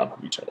all on top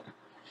of each other.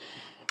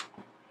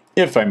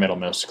 If I middle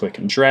mouse click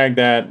and drag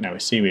that, now we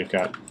see we've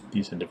got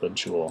these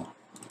individual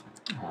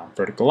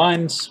vertical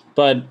lines,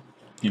 but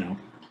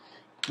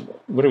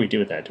what do we do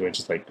with that? Do I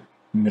just like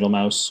middle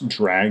mouse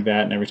drag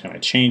that, and every time I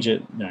change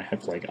it, then I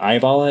have to like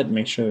eyeball it and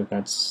make sure that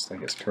that's, I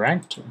guess,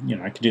 correct?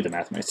 I could do the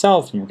math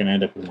myself, and we're going to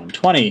end up with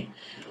 120,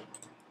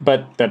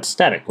 but that's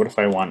static. What if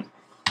I want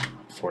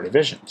 4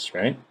 divisions,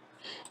 right?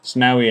 So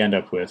now we end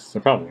up with the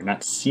problem. We're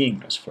not seeing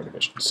those 4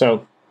 divisions.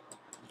 So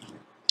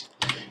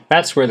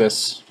that's where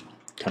this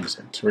comes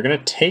in. So we're going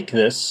to take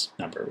this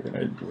number,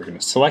 we're going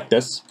to select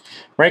this,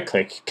 right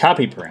click,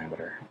 copy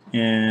parameter,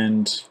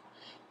 and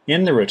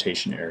in the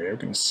rotation area we're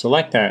going to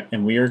select that,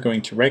 and we are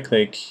going to right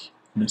click,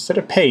 and instead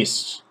of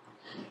paste,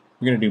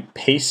 we're going to do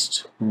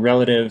paste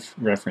relative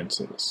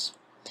references.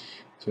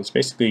 So it's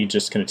basically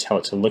just going to tell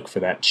it to look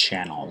for that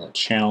channel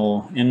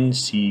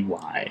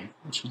NCY,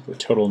 which is the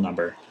total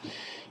number.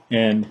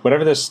 And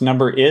whatever this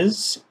number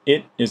is,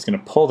 it is going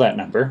to pull that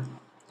number,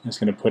 and it's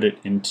going to put it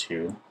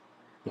into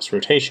this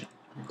rotation.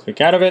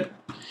 Click out of it,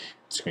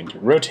 it's going to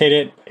rotate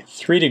it by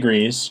 3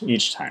 degrees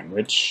each time,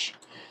 which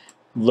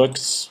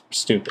looks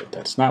stupid.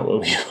 That's not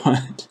what we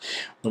want.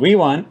 What we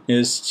want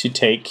is to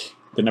take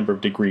the number of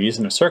degrees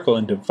in a circle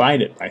and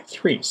divide it by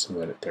 3 so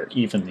that they're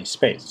evenly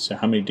spaced. So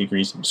how many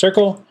degrees in a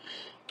circle?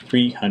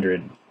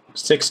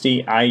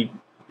 360. I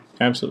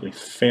absolutely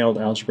failed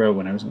algebra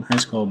when I was in high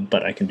school,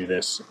 but I can do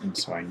this, and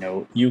so I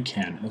know you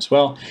can as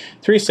well.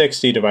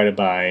 360 divided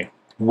by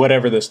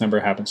whatever this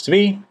number happens to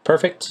be.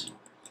 Perfect.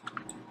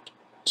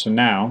 So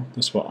now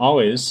this will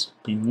always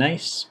be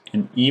nice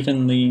and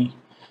evenly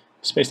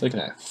spaced. Look at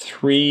that,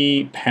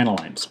 3 panel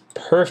lines,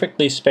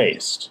 perfectly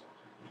spaced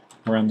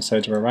around the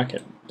sides of our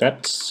rocket.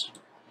 That's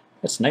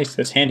nice,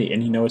 that's handy.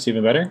 And you know what's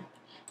even better?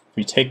 If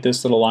we take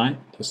this little line,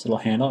 this little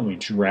handle, and we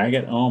drag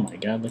it, oh my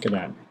god, look at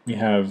that. We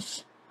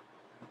have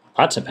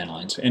lots of panel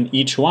lines, and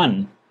each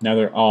one, now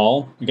they're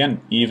all,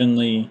 again,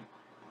 evenly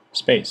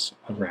spaced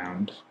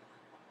around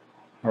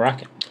a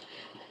rocket.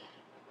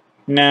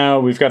 Now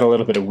we've got a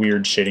little bit of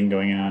weird shading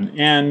going on,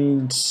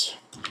 and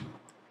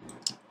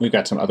we've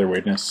got some other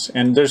weirdness.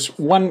 And there's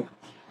one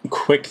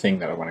quick thing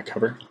that I want to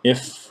cover.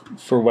 If,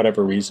 for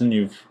whatever reason,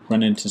 you've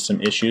run into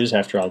some issues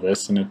after all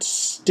this, and it's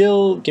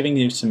still giving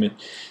you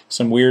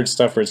some weird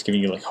stuff where it's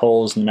giving you like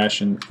holes in the mesh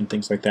and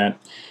things like that,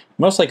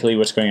 most likely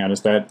what's going on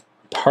is that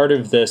part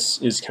of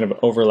this is kind of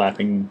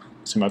overlapping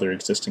some other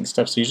existing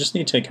stuff. So you just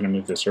need to kind of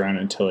move this around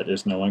until it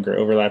is no longer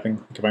overlapping.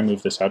 Like if I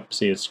move this up,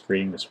 see it's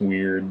creating this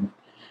weird,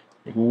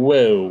 like,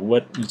 whoa,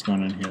 what is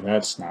going on here?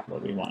 That's not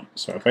what we want.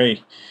 So if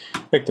I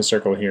pick the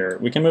circle here,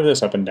 we can move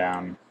this up and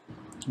down.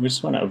 We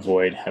just want to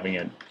avoid having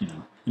it,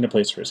 in a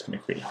place where it's going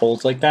to create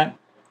holes like that.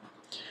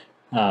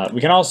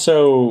 We can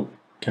also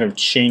kind of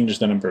change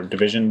the number of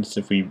divisions.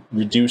 If we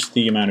reduce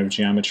the amount of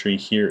geometry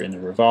here in the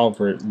revolve,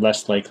 we're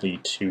less likely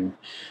to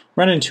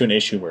run into an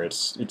issue where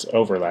it's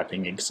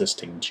overlapping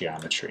existing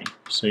geometry.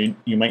 So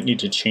you might need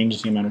to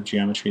change the amount of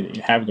geometry that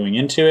you have going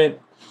into it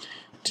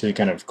to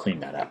kind of clean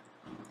that up.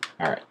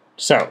 All right,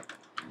 so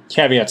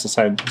caveats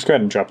aside, let's go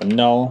ahead and drop a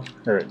null,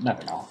 or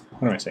not a null,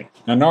 what am I saying?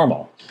 A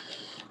normal.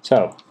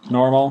 So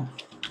normal,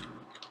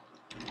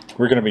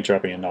 we're going to be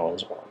dropping a null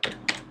as well.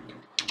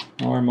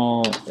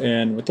 Normal,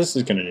 and what this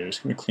is going to do is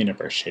going to clean up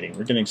our shading.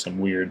 We're getting some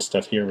weird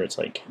stuff here where it's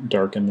like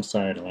dark on this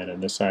side and light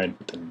on this side,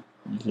 but then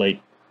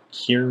light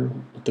here,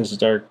 but this is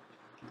dark.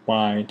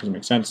 Why? It doesn't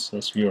make sense.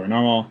 Let's view our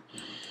normal.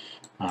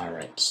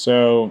 Alright,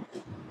 so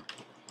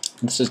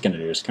what this is going to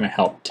do is kind of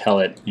help tell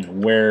it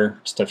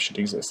where stuff should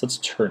exist. Let's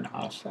turn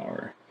off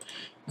our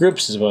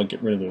groups as well,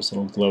 get rid of those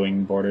little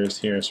glowing borders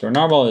here. So our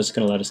normal is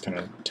going to let us kind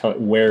of tell it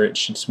where it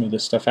should smooth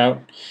this stuff out.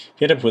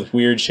 If you end up with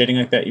weird shading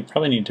like that, you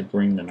probably need to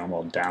bring the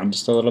normal down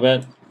just a little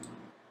bit. There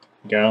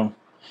we go.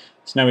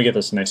 So now we get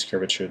this nice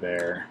curvature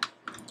there.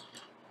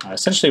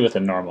 Essentially with a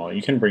normal,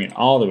 you can bring it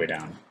all the way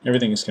down.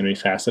 Everything is going to be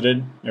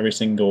faceted. Every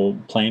single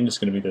plane is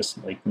going to be this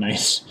like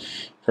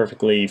nice,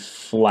 perfectly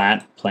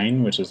flat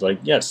plane, which is like,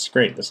 yes,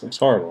 great, this looks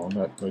horrible.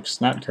 That looks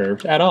not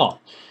curved at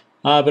all.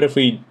 But if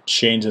we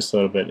change this a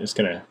little bit, it's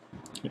going to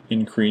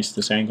increase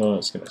this angle.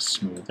 It's going to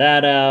smooth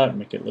that out,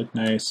 make it look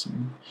nice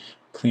and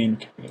clean.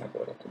 Bring it up a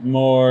little bit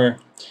more.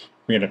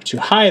 Bring it up too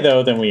high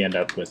though, then we end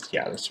up with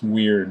this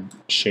weird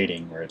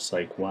shading where it's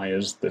like, why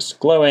is this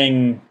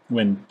glowing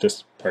when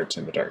this part's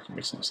in the dark? It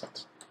makes no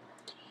sense.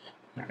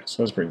 All right,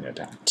 so let's bring that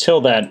down till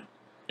that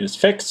is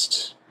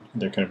fixed.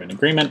 They're kind of in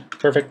agreement.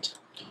 Perfect.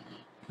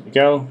 There we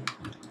go.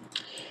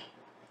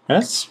 And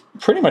that's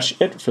pretty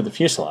much it for the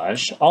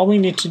fuselage. All we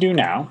need to do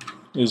now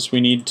is we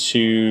need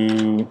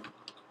to,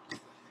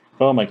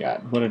 oh my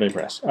god, what did I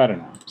press? I don't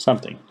know,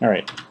 something. All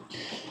right,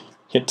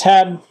 hit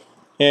tab,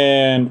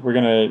 and we're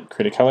gonna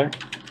create a color.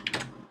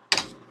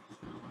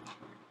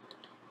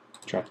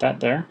 Drop that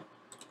there.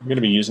 We're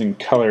gonna be using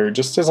color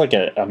just as like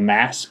a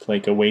mask,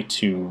 like a way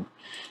to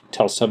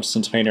tell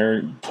Substance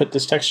Painter, put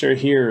this texture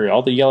here,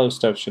 all the yellow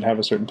stuff should have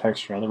a certain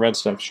texture, all the red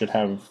stuff should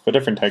have a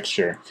different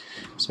texture.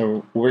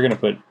 So we're gonna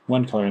put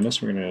one color in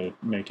this, we're gonna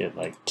make it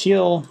like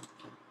teal.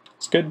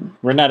 It's good.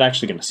 We're not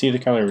actually gonna see the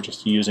color, we're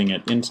just using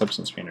it in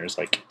Substance Painter as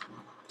like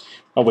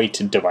a way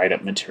to divide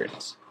up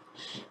materials.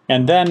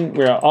 And then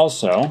we're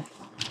also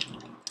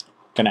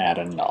going to add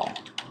a null.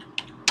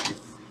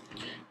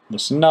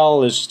 This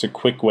null is just a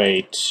quick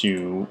way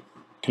to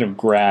kind of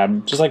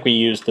grab, just like we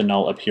used the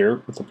null up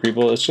here with the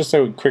prevool, it's just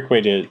a quick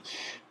way to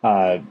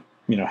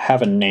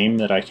have a name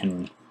that I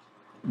can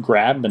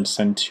grab and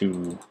send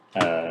to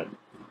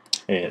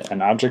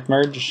an object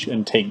merge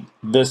and take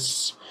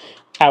this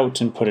out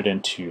and put it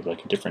into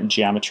like a different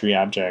geometry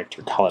object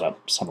or call it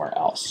up somewhere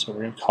else. So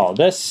we're going to call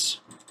this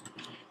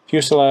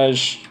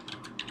fuselage,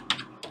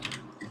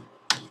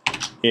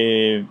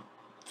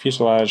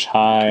 fuselage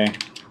high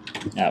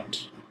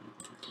out.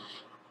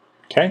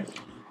 Okay,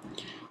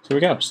 so here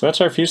we go. So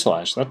that's our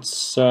fuselage.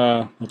 That's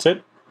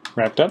it.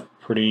 Wrapped up.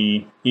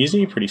 Pretty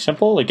easy, pretty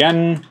simple.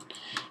 Again,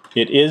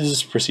 it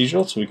is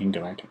procedural, so we can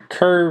go back to our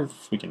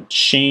curve. We can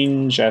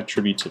change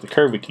attributes of the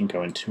curve. We can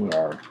go into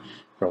our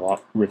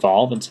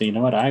revolve and say, you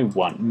know what? I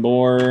want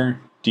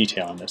more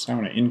detail in this. I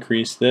want to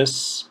increase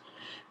this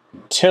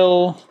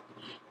until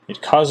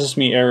it causes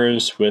me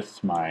errors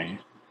with my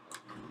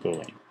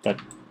boolean, but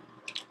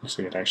looks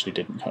like it actually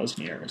didn't cause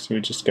any errors. So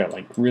we just got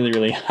like really,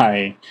 really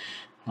high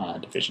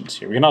divisions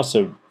here. We can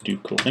also do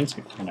cool things.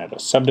 Like we can have a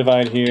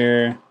subdivide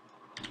here.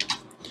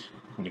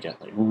 When we get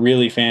like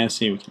really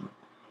fancy, we can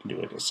do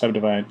like a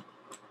subdivide.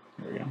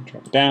 There we go.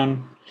 Drop it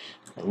down.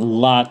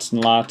 Lots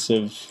and lots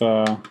of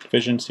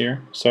divisions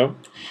here. So,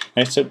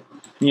 nice to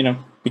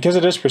because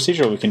it is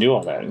procedural, we can do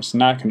all that. It's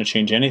not going to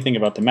change anything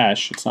about the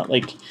mesh. It's not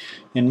like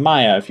in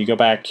Maya, if you go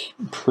back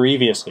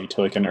previously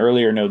to like an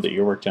earlier node that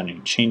you worked on and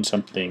you change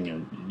something,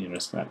 and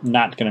it's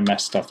not going to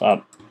mess stuff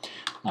up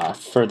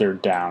further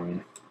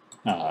down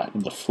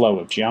in the flow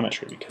of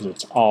geometry, because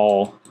it's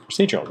all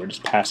procedural. We're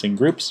just passing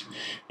groups,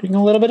 doing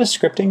a little bit of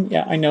scripting.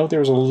 Yeah, I know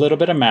there's a little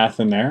bit of math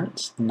in there.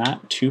 It's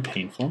not too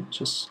painful. It's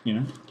just,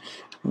 a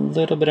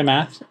little bit of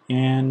math.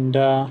 And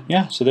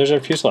yeah, so there's our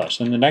fuselage.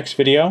 In the next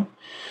video,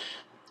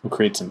 we'll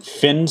create some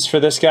fins for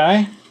this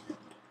guy.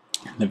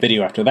 In the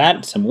video after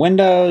that, some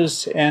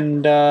windows,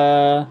 and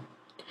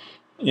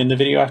in the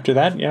video after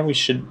that, yeah, we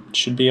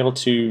should be able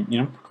to,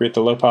 create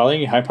the low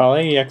poly, high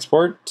poly,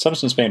 export,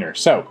 substance painter.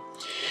 So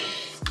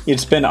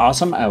it's been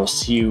awesome. I will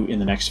see you in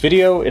the next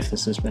video. If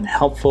this has been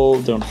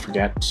helpful, don't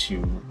forget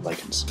to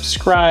like and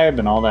subscribe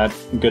and all that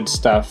good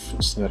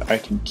stuff so that I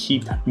can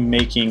keep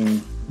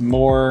making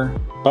more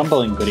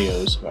bumbling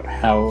videos about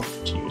how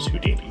to use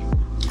Houdini.